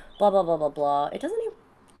 blah, blah, blah, blah, blah. It doesn't even...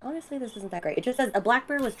 Honestly, this isn't that great. It just says a black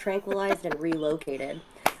bear was tranquilized and relocated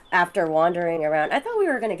after wandering around. I thought we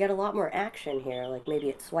were going to get a lot more action here, like maybe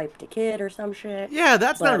it swiped a kid or some shit. Yeah,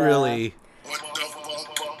 that's not really...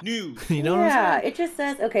 news. You know what I'm saying? It just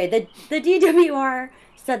says, okay, the DWR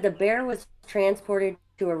said the bear was transported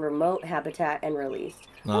to a remote habitat and released.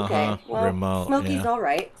 Okay, well, remote, Smokey's all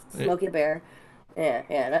right. Smokey the bear.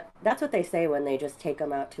 Yeah, that's what they say when they just take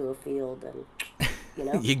them out to a field and you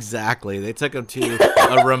know? Exactly. They took him to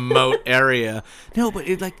a remote area. No, but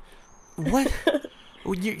it like, what?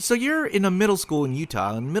 So you're in a middle school in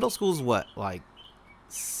Utah, and middle school is what, like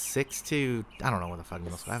 6 to, I don't know what the fuck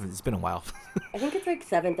middle school. It's been a while. I think it's like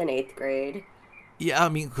 7th and 8th grade. Yeah, I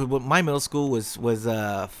mean, 'cause my middle school was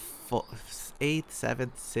 8th,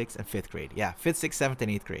 7th, 6th, and 5th grade. Yeah, 5th, 6th, 7th,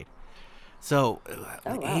 and 8th grade. So,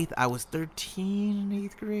 wow. 8th, I was 13 in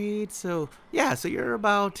 8th grade. So, yeah, so you're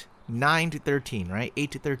about 9 to 13, right?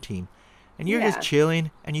 8 to 13. And you're just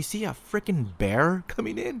chilling, and you see a freaking bear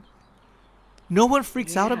coming in. No one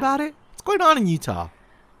freaks out about it? What's going on in Utah?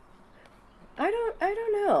 I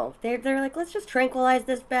don't know. They're like, let's just tranquilize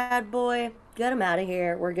this bad boy. Get him out of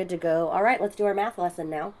here. We're good to go. All right, let's do our math lesson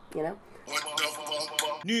now, you know?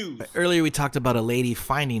 News. Earlier we talked about a lady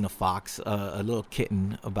finding a fox, a little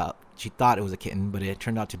kitten. She thought it was a kitten, but it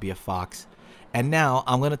turned out to be a fox. And now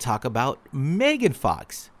I'm going to talk about Megan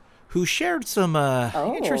Fox, who shared some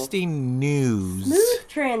interesting news. Smooth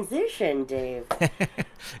transition, Dave.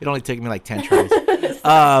 It only took me like 10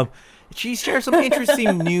 tries. She shared some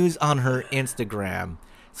interesting news on her Instagram.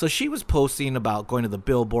 So she was posting about going to the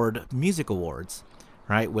Billboard Music Awards,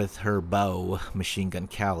 right, with her beau, Machine Gun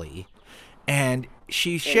Kelly. And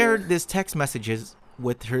she shared this text messages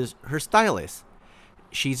with her stylist.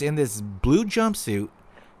 She's in this blue jumpsuit,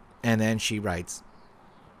 and then she writes,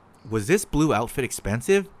 "Was this blue outfit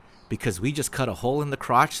expensive? Because we just cut a hole in the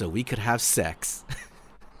crotch so we could have sex."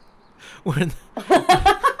 And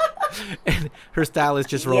her stylist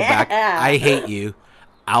just wrote back, "I hate you.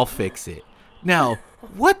 I'll fix it." Now,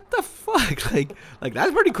 what the fuck? Like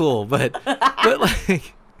that's pretty cool, but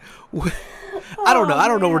like, I don't know. I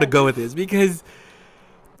don't know where to go with this, because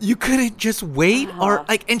you couldn't just wait, or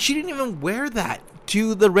like, and she didn't even wear that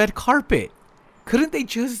to the red carpet. Couldn't they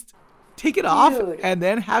just take it off and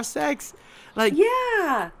then have sex? Like,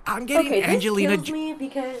 yeah, I'm getting Angelina. This kills me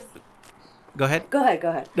because. Go ahead. Go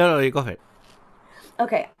ahead. No, you go ahead.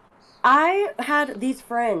 Okay. I had these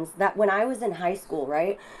friends that when I was in high school,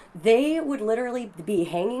 right, they would literally be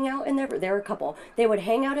hanging out in there were a couple, they would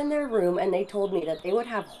hang out in their room, and they told me that they would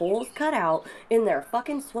have holes cut out in their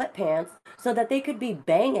fucking sweatpants so that they could be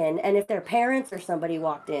banging, and if their parents or somebody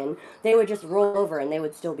walked in, they would just roll over and they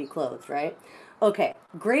would still be clothed, right? Okay,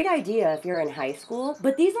 great idea if you're in high school,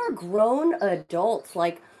 but these are grown adults.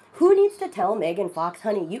 Like, who needs to tell Megan Fox,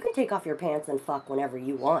 honey, you can take off your pants and fuck whenever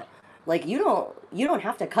you want? Like, you don't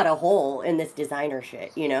have to cut a hole in this designer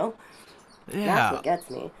shit, you know? Yeah. That's what gets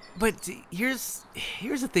me. But here's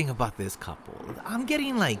the thing about this couple. I'm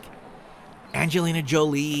getting like Angelina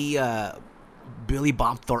Jolie, Billy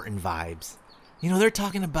Bob Thornton vibes. You know, they're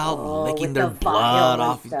talking about licking their blood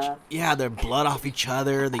off their blood off each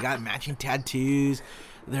other. They got matching tattoos.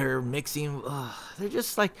 They're mixing. They're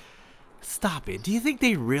just like, stop it. Do you think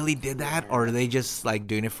they really did that, or are they just like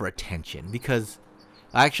doing it for attention? Because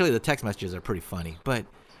actually, the text messages are pretty funny, but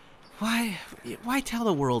why tell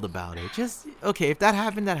the world about it? Just, okay, if that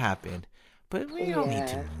happened, that happened. But we don't need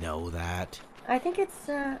to know that. I think it's,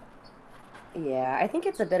 I think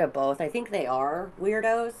it's a bit of both. I think they are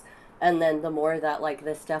weirdos, and then the more that, like,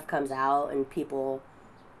 this stuff comes out and people,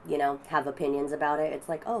 you know, have opinions about it, it's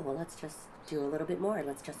like, oh, well, let's just do a little bit more.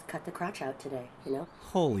 Let's just cut the crotch out today, you know?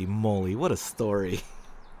 Holy moly, what a story.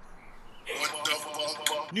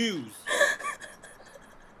 News.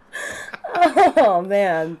 Oh,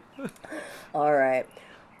 man. All right.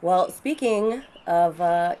 Well, speaking of,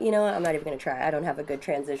 you know, I'm not even going to try. I don't have a good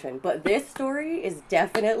transition. But this story is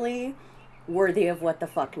definitely worthy of what the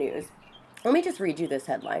fuck news. Let me just read you this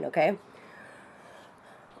headline, okay?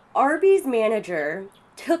 Arby's manager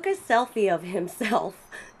took a selfie of himself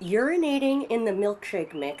urinating in the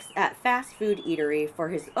milkshake mix at fast food eatery for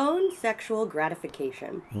his own sexual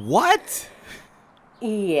gratification. What?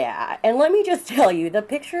 Yeah, and let me just tell you, the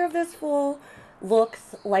picture of this fool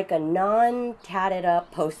looks like a non-tatted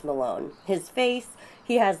up Post Malone. His face,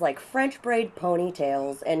 he has like French braid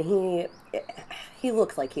ponytails, and he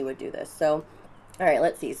looks like he would do this. So, all right,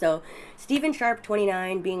 let's see. So, Stephen Sharp,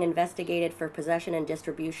 29, being investigated for possession and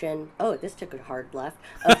distribution. Oh, this took a hard left.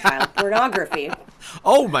 Of child pornography.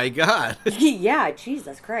 Oh my God. Yeah,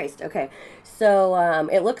 Jesus Christ. Okay, so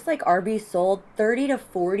it looks like Arby's sold 30 to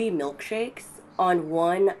 40 milkshakes on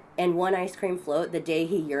one ice cream float the day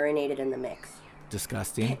he urinated in the mix.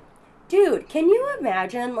 Disgusting. Dude, can you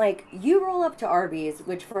imagine, like, you roll up to Arby's,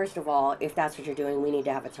 which, first of all, if that's what you're doing, we need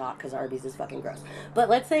to have a talk, because Arby's is fucking gross. But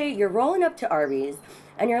let's say you're rolling up to Arby's,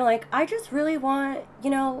 and you're like, I just really want, you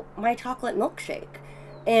know, my chocolate milkshake.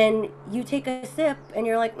 And you take a sip, and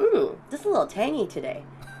you're like, this is a little tangy today.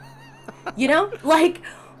 You know? Like,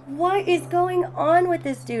 what is going on with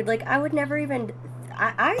this dude? Like, I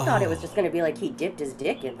I thought it was just going to be like he dipped his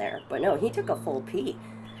dick in there. But no, he took a full pee.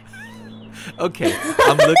 Okay,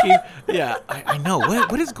 I'm looking. Yeah, I know.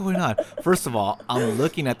 What is going on? First of all, I'm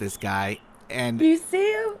looking at this guy, and Do you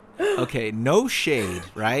see him? okay, no shade,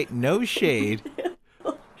 right? No shade.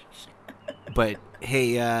 But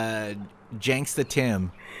hey, Janksta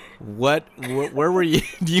Tim, where were you?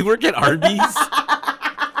 Do you work at Arby's?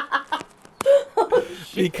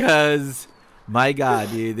 Because my God,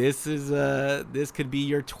 dude, this could be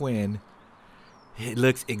your twin. It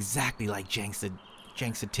looks exactly like Janksta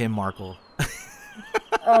Tim Markle.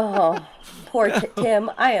 Oh, poor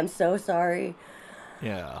Tim. I am so sorry.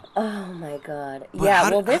 Yeah. Oh my God. But Yeah.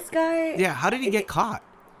 Well, this guy. Yeah. How did he get caught?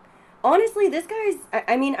 Honestly, this guy's.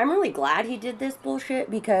 I mean, I'm really glad he did this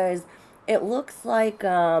bullshit because it looks like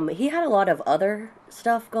he had a lot of other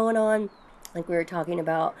stuff going on, like we were talking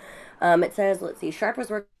about. It says, let's see, Sharp was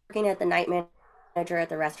working at the night manager at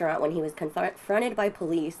the restaurant when he was confronted by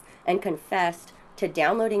police and confessed to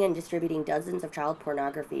downloading and distributing dozens of child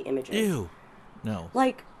pornography images. Ew. No.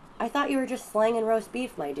 Like, I thought you were just slanging roast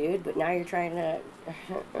beef, my dude, but now you're trying to.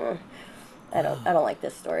 I don't like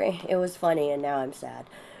this story. It was funny, and now I'm sad.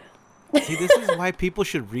 See, this is why people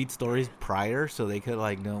should read stories prior so they could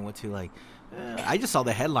like know what to like. I just saw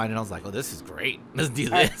the headline and I was like, "Oh, this is great. Let's do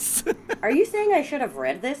this." Are you saying I should have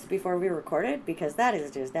read this before we recorded? Because that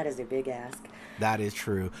is a big ask. That is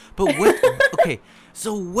true. But what? Okay,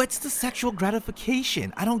 so what's the sexual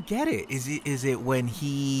gratification? I don't get it. Is it when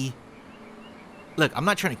he? Look, I'm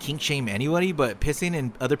not trying to kink shame anybody, but pissing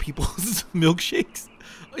in other people's milkshakes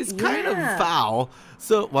is kind of foul.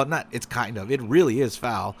 So, well, not. It's kind of. It really is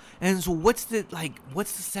foul. And so, what's the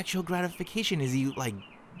sexual gratification? Is he like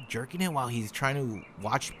jerking it while he's trying to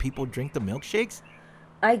watch people drink the milkshakes?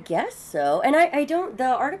 I guess so. And I don't. The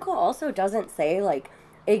article also doesn't say like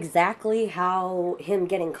exactly how him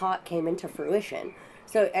getting caught came into fruition.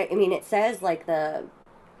 So I mean, it says like the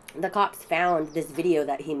cops found this video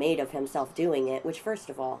that he made of himself doing it, which, first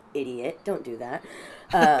of all, idiot, don't do that.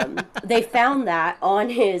 They found that on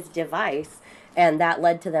his device, and that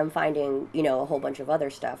led to them finding, a whole bunch of other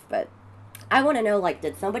stuff. But I want to know, like,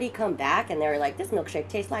 did somebody come back and they were like, this milkshake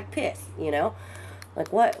tastes like piss,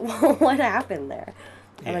 Like, what happened there?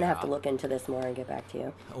 I'm going to have to look into this more and get back to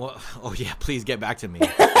you. Well, oh, yeah, please get back to me.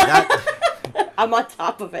 I'm on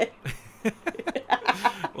top of it.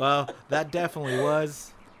 Well, that definitely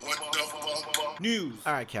was news.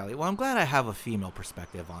 All right, Kelly. Well, I'm glad I have a female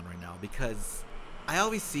perspective on right now because I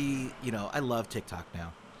always see, I love TikTok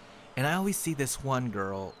now. And I always see this one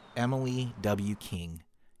girl, Emily W. King,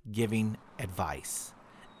 giving advice.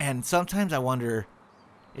 And sometimes I wonder,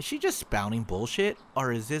 is she just spouting bullshit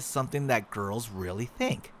or is this something that girls really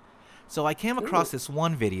think? So I came across this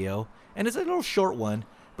one video, and it's a little short one,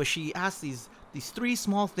 but she asked these 3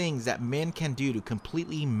 small things that men can do to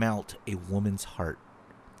completely melt a woman's heart.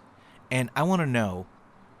 And I want to know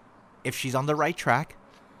if she's on the right track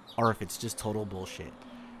or if it's just total bullshit.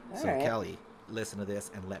 So, right. Kelly, listen to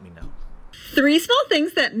this and let me know. 3 small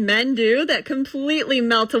things that men do that completely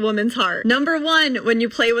melt a woman's heart. Number 1, when you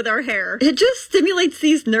play with our hair. It just stimulates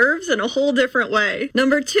these nerves in a whole different way.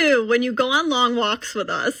 Number 2, when you go on long walks with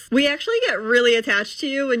us. We actually get really attached to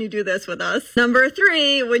you when you do this with us. Number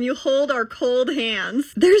 3, when you hold our cold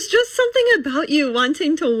hands. There's just something about you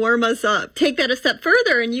wanting to warm us up. Take that a step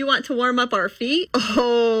further and you want to warm up our feet.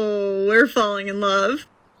 Oh, we're falling in love.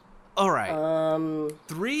 All right.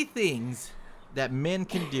 3 things that men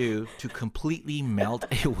can do to completely melt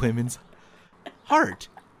a woman's heart.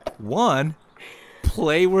 1,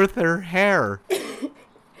 play with her hair.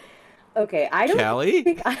 Okay, I don't Kelly?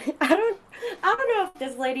 think I don't know if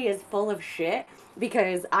this lady is full of shit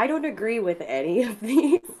because I don't agree with any of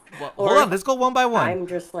these. Well, hold on, let's go one by one. I'm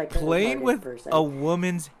just like playing with person. a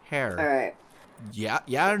woman's hair. All right.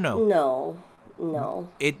 Yeah or no? No.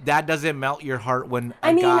 That doesn't melt your heart when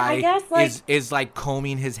I guy guess, like, is like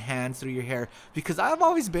combing his hands through your hair, because I've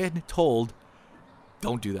always been told,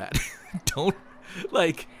 don't do that. Don't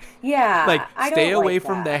I stay don't away like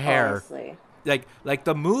from that, the hair. Honestly. Like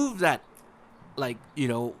the move that,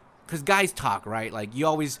 because guys talk, right? Like you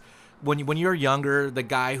always, when you're younger, the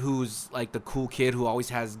guy who's like the cool kid who always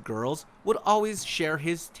has girls would always share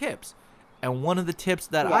his tips, and one of the tips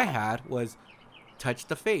that I had was touch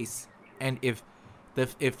the face, and if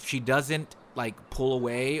she doesn't like pull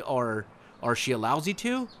away or she allows you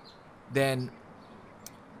to, then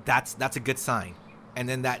that's a good sign. And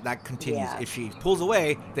then that continues. Yeah. If she pulls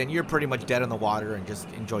away, then you're pretty much dead in the water and just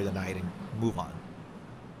enjoy the night and move on.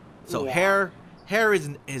 So hair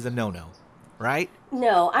is a no-no, right?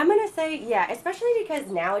 No, I'm gonna say especially because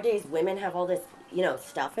nowadays women have all this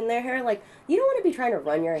stuff in their hair. Like, you don't want to be trying to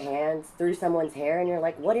run your hands through someone's hair and you're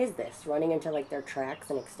like, what is this? Running into, like, their tracks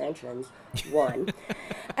and extensions, one.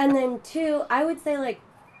 And then two, I would say, like,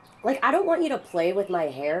 I don't want you to play with my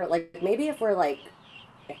hair. Like, maybe if we're, like,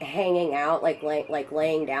 hanging out, like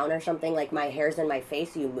laying down or something, like my hair's in my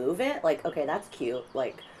face, you move it. Like, okay, that's cute.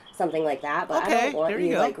 Like, something like that. But Okay, I don't want there you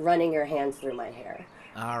you, go. like, running your hands through my hair.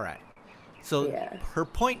 All right. So Yeah. her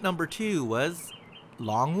point number 2 was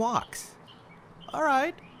long walks. All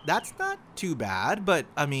right. That's not too bad, but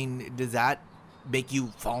I mean, does that make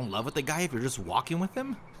you fall in love with the guy if you're just walking with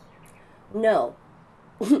him? No.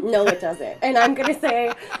 No, it doesn't. And I'm going to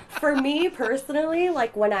say, for me personally,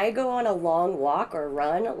 like, when I go on a long walk or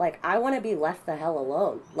run, like, I want to be left the hell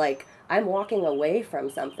alone. Like, I'm walking away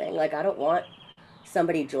from something. Like, I don't want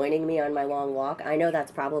somebody joining me on my long walk. I know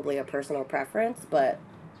that's probably a personal preference, but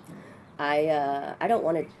I don't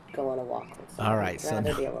want to go on a walk with somebody. All right, I'd so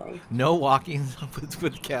rather be alone. no walking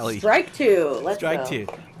with Kelly. Strike two. Let's Strike go. 2.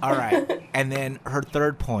 All right. And then her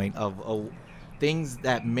third point of things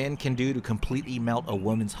that men can do to completely melt a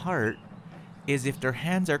woman's heart is if their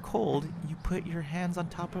hands are cold, you put your hands on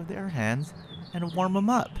top of their hands and warm them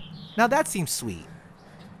up. Now that seems sweet.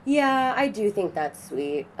 Yeah, I do think that's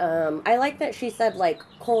sweet. I like that she said, like,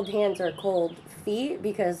 cold hands or cold feet,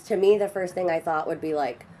 because to me the first thing I thought would be,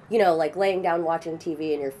 like, like laying down watching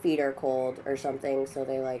TV and your feet are cold or something, so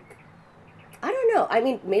they, like, I don't know. I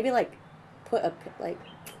mean, maybe, like,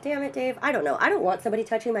 damn it, Dave. I don't know. I don't want somebody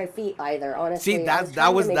touching my feet either, honestly. See, I that trying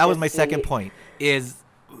to was make that was this my second sweet. point. Is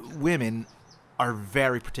women are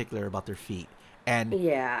very particular about their feet, and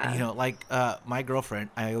Yeah. like my girlfriend,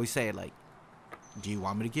 I always say, like, do you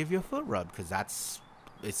want me to give you a foot rub? Because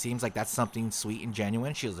it seems like that's something sweet and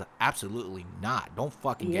genuine. She was absolutely not. Don't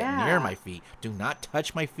fucking get Yeah. near my feet. Do not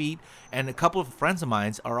touch my feet. And a couple of friends of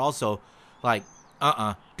mine are also like,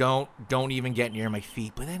 don't even get near my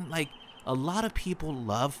feet. But then, like, a lot of people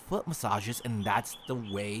love foot massages, and that's the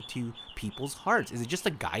way to people's hearts. Is it just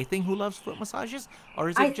a guy thing who loves foot massages, or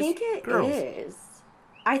is it I just think it girls? is.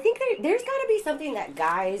 I think there's got to be something that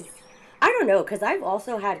guys, I don't know, because I've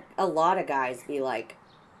also had a lot of guys be like,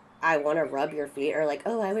 I want to rub your feet, or like,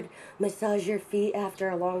 oh, I would massage your feet after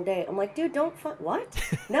a long day. I'm like, dude, what?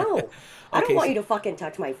 No. I Okay, don't want so- you to fucking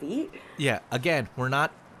touch my feet. Yeah, again, we're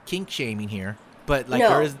not kink shaming here, but like No,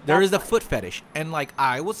 there is that's a foot fetish, and like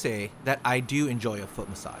I will say that I do enjoy a foot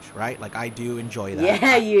massage, right? Like I do enjoy that.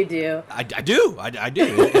 Yeah, you do. I do.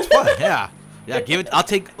 It's fun. Yeah, give it. I'll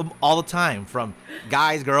take them all the time, from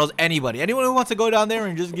guys, girls, anybody, anyone who wants to go down there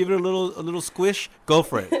and just give it a little squish. Go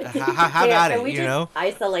for it. Have Yeah, at can it. we You just know.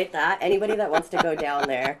 isolate that? Anybody that wants to go down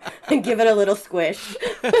there and give it a little squish.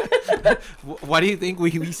 Why do you think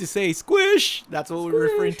we used to say squish? That's what we're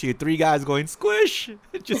referring to. 3 guys going squish,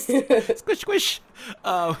 just squish, squish.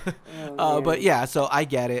 But yeah, so I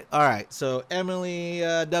get it. All right, so Emily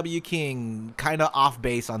W. King, kind of off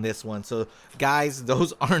base on this one. So guys,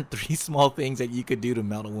 those aren't 3 small things that you could do to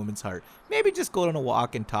melt a woman's heart. Maybe just go on a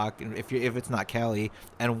walk and talk, and if it's not Kelly,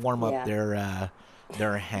 and warm up Yeah.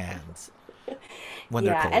 their hands when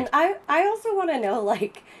they're Yeah, cold. and I also want to know,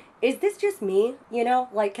 like, is this just me?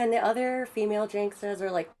 Like, can the other female Jankstas or,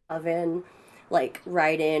 like, Oven, like,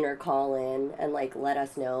 write in or call in and, like, let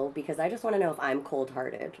us know? Because I just want to know if I'm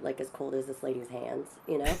cold-hearted, like, as cold as this lady's hands,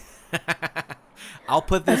 I'll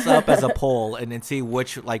put this up as a poll and then see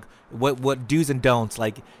which, like, what do's and don'ts,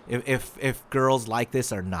 like if girls like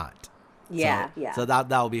this or not. Yeah, So, yeah. So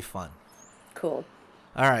that'll be fun. Cool.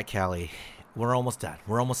 All right, Callie, we're almost done.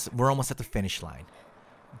 We're almost at the finish line.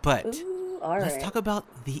 But Ooh, all let's right. talk about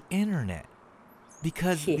the internet,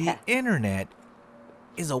 because Yeah. the internet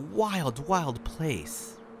is a wild, wild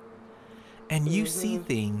place, and you see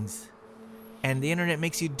things, and the internet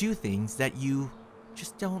makes you do things that you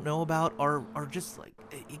just don't know about, or just like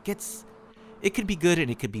it could be good and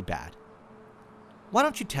it could be bad. Why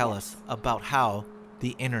don't you tell us about how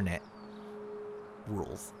the internet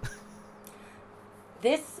rules?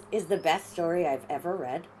 This is the best story I've ever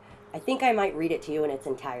read. I think I might read it to you in its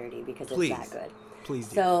entirety because Please. it's that good. Please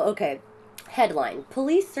do. So, okay. Headline: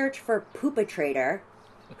 Police search for poopatrator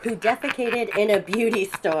who defecated in a beauty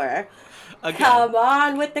store. Again. Come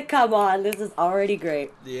on with the come on. This is already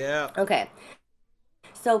great. Yeah. Okay.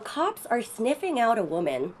 So cops are sniffing out a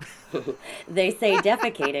woman, they say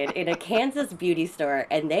defecated, in a Kansas beauty store,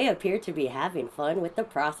 and they appear to be having fun with the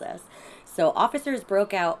process. So officers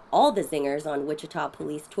broke out all the zingers on Wichita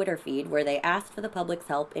Police Twitter feed, where they asked for the public's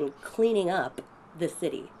help in cleaning up the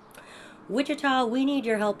city. Wichita, we need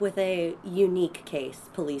your help with a unique case,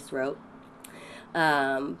 police wrote.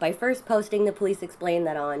 By first posting, the police explained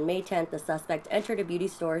that on May 10th, the suspect entered a beauty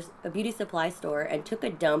supply store and took a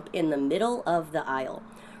dump in the middle of the aisle.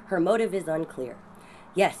 Her motive is unclear.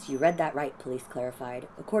 Yes, you read that right, police clarified.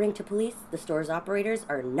 According to police, the store's operators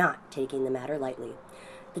are not taking the matter lightly.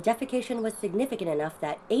 The defecation was significant enough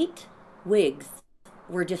that 8 wigs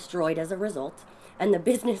were destroyed as a result, and the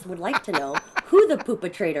business would like to know who the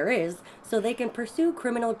perpetrator is so they can pursue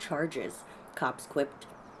criminal charges, cops quipped.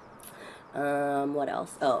 What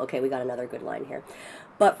else? Oh, okay, we got another good line here.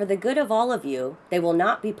 But for the good of all of you, they will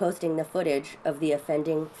not be posting the footage of the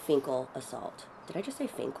offending Finkel assault. Did I just say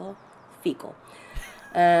Finkel? Fecal.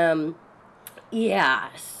 Yeah,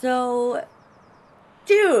 so,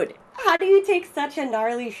 dude, how do you take such a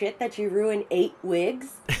gnarly shit that you ruin 8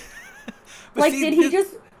 wigs? Like, did he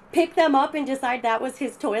just pick them up and decide that was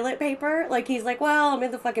his toilet paper? Like, he's like, well, I'm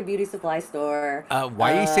in the fucking beauty supply store.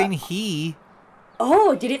 Why are you saying he?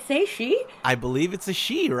 Oh, did it say she? I believe it's a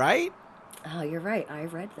she, right? Oh, you're right. I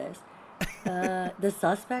read this. The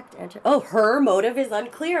suspect entered. Oh, her motive is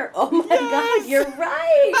unclear. Oh my God, you're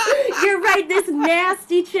right. You're right. This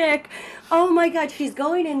nasty chick. Oh my God, she's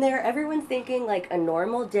going in there. Everyone's thinking like a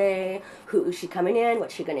normal day. Who is she coming in?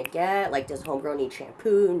 What's she gonna get? Like, does homegirl need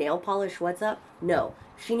shampoo, nail polish? What's up? No,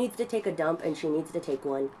 she needs to take a dump, and she needs to take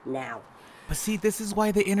one now. But see, this is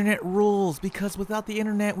why the internet rules, because without the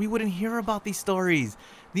internet, we wouldn't hear about these stories.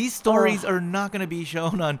 These stories are not going to be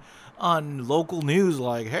shown on local news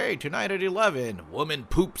like, hey, tonight at 11, woman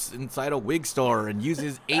poops inside a wig store and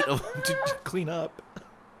uses 8 of them to clean up.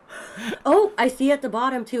 Oh, I see at the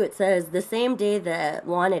bottom, too, it says, the same day the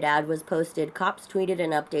wanted ad was posted, cops tweeted an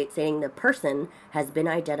update saying the person has been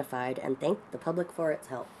identified and thanked the public for its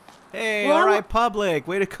help. Hey, well, all right, public,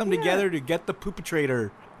 way to come together to get the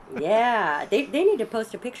perpetrator. Yeah, they need to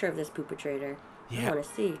post a picture of this perpetrator. Yeah. I want to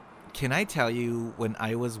see. Can I tell you, when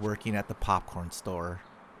I was working at the popcorn store,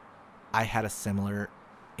 I had a similar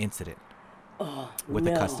incident with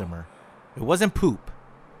a customer. It wasn't poop.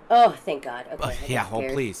 Oh, thank God. Okay. Yeah, oh,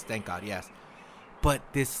 please. Thank God, yes. But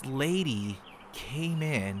this lady came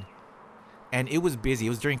in, and it was busy. It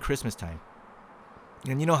was during Christmas time.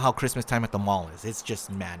 And you know how Christmas time at the mall is. It's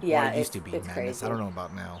just madness. Yeah, it used to be madness. Crazy. I don't know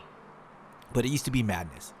about now. But it used to be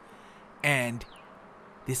madness. And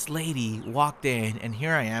this lady walked in, and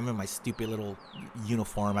here I am in my stupid little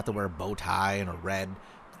uniform. I have to wear a bow tie and a red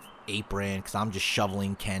apron because I'm just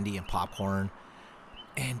shoveling candy and popcorn.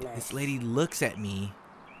 And this lady looks at me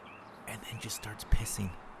and then just starts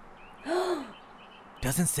pissing.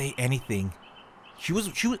 Doesn't say anything. She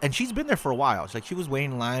was, and she's been there for a while. She was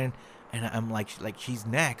waiting in line, and I'm like she's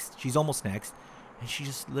next. She's almost next. And she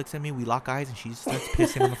just looks at me. We lock eyes, and she just starts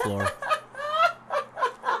pissing on the floor.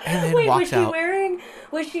 And then walks out.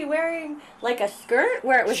 Was she wearing like a skirt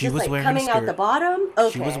where it was just like coming out the bottom?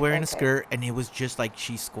 Okay. She was wearing a skirt, and it was just like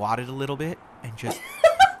she squatted a little bit and just.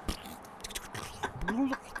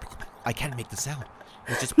 I can't make the sound.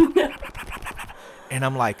 It's just. And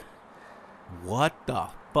I'm like, what the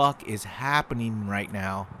fuck is happening right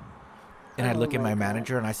now? And I look at my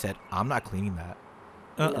manager and I said, I'm not cleaning that.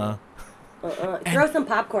 Throw some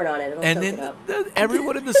popcorn on it. And then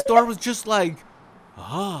everyone in the store was just like,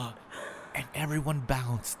 and everyone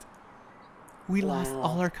bounced. We lost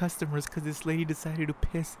all our customers because this lady decided to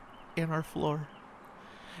piss in our floor.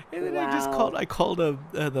 And then I called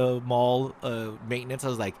the mall maintenance. I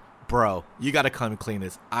was like, bro, you got to come and clean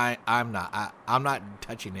this. I'm not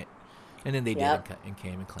touching it. And then they did and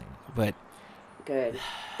came and cleaned it. But good.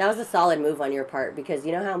 That was a solid move on your part, because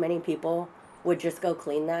you know how many people would just go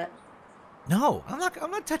clean that? No, I'm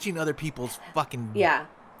not touching other people's fucking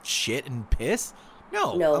shit and piss.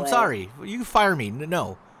 No, I'm sorry. You can fire me.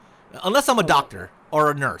 No. Unless I'm a doctor or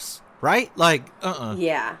a nurse, right? Like,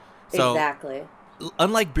 Yeah, so, exactly.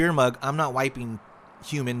 Unlike Beer Mug, I'm not wiping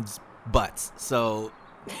humans' butts. So,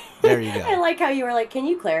 there you go. I like how you were like, can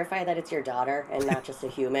you clarify that it's your daughter and not just a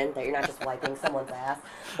human? That you're not just wiping someone's ass?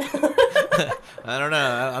 I don't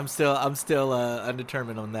know. I'm still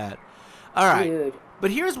undetermined on that. All right. Dude.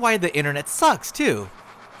 But here's why the internet sucks, too.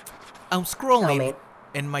 I'm scrolling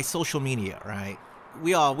in my social media, right?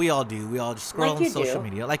 We all do. We all just scroll on social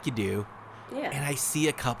media like you do. Yeah. And I see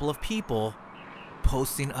a couple of people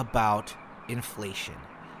posting about inflation.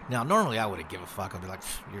 Now, normally I wouldn't give a fuck. I'd be like,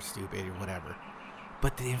 you're stupid or whatever.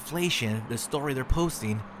 But the inflation, the story they're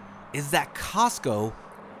posting, is that Costco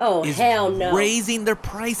is raising their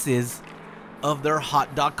prices of their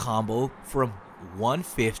hot dog combo from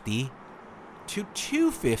 $1.50 to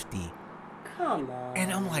 $2.50. Come on.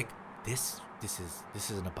 And I'm like, this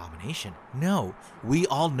is an abomination. No, we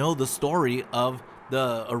all know the story of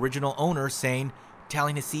the original owner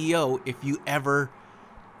telling the CEO, if you ever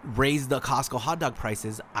raise the Costco hot dog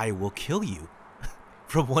prices, I will kill you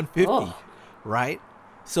from 150, Oh. right?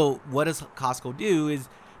 So what does Costco do is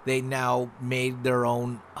they now made their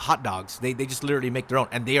own hot dogs. They just literally make their own,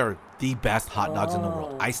 and they are the best hot dogs in the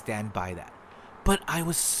world. I stand by that. But I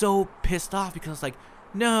was so pissed off because I was like,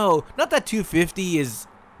 no, not that 250 is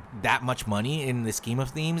that much money in the scheme of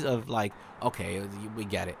things of like, okay, we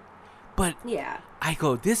get it. But Yeah. I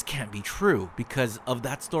go, this can't be true because of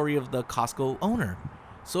that story of the Costco owner.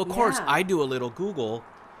 So of course Yeah. I do a little Google,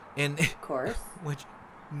 and Of course. which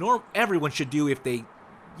everyone should do if they,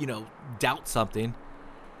 doubt something.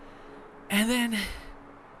 And then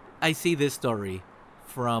I see this story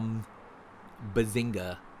from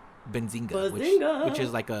Benzinga, which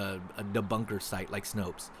is like a debunker site like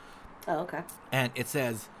Snopes. Oh, okay. And it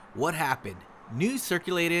says, what happened? News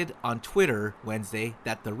circulated on Twitter Wednesday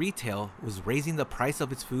that the retail was raising the price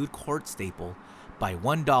of its food court staple by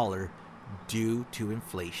 $1 due to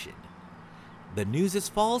inflation. The news is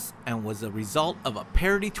false and was a result of a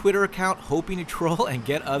parody Twitter account hoping to troll and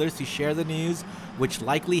get others to share the news, which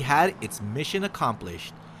likely had its mission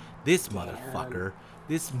accomplished. This motherfucker,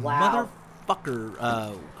 Wow.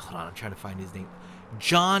 hold on, I'm trying to find his name.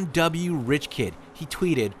 John W. Rich Kid. He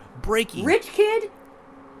tweeted, breaking. Rich kid?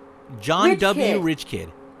 John Rich W. Kid. Rich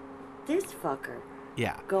Kid. This fucker.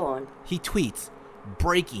 Yeah. Go on. He tweets,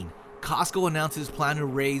 breaking. Costco announces plan to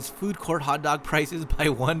raise food court hot dog prices by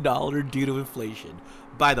 $1 due to inflation.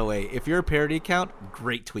 By the way, if you're a parody account,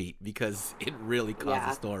 great tweet because it really caused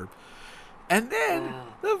a storm. And then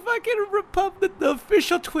the fucking the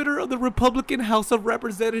official Twitter of the Republican House of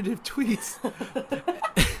Representatives tweets.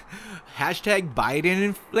 Hashtag Biden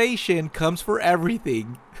inflation comes for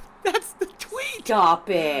everything. That's the tweet. Stop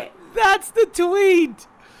it. That's the tweet.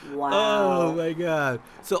 Wow. Oh my god.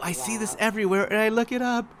 So I see this everywhere and I look it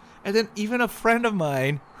up. And then even a friend of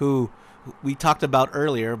mine who we talked about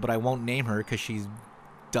earlier, but I won't name her because she's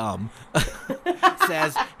dumb,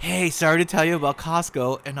 says, hey, sorry to tell you about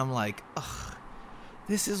Costco. And I'm like, ugh,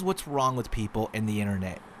 this is what's wrong with people in the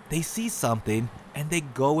internet. They see something and they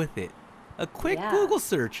go with it. A quick Google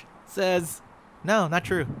search says, no, not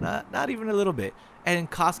true. Not even a little bit. And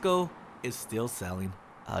Costco is still selling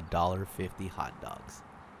 $1.50 hot dogs.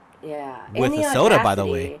 Yeah. With And a the soda, by the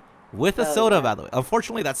audacity. way. With a soda, by the way.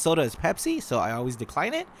 Unfortunately, that soda is Pepsi, so I always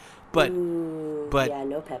decline it. But yeah,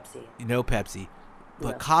 no Pepsi. No Pepsi.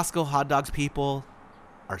 But No. Costco hot dogs, people,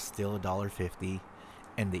 are still $1.50.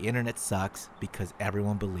 And the internet sucks because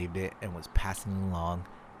everyone believed it and was passing it along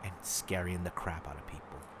and scaring the crap out of people.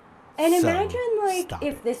 And So, imagine, like, stop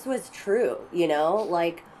if this was true,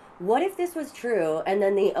 Like, what if this was true and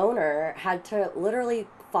then the owner had to literally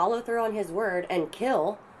follow through on his word and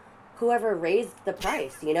kill whoever raised the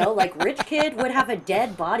price, Like, Rich Kid would have a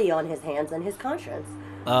dead body on his hands and his conscience.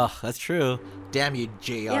 Ugh, that's true. Damn you,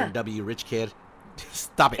 JRW Rich Kid.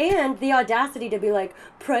 Stop it. And the audacity to be like,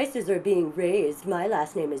 prices are being raised. My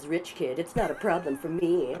last name is Rich Kid. It's not a problem for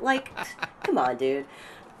me. Like, come on, dude.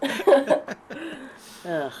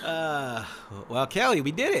 Ugh. Well, Kelly,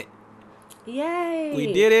 we did it. Yay.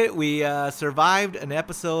 We did it. We survived an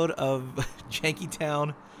episode of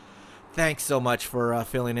Jankytown. Thanks so much for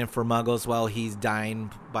filling in for Muggles while he's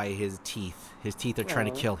dying by his teeth. His teeth are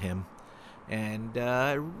trying to kill him. And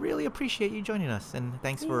I really appreciate you joining us. And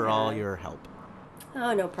thanks for all your help.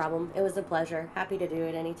 Oh, no problem. It was a pleasure. Happy to do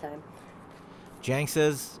it anytime. Jank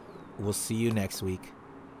says, we'll see you next week.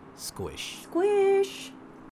 Squish. Squish.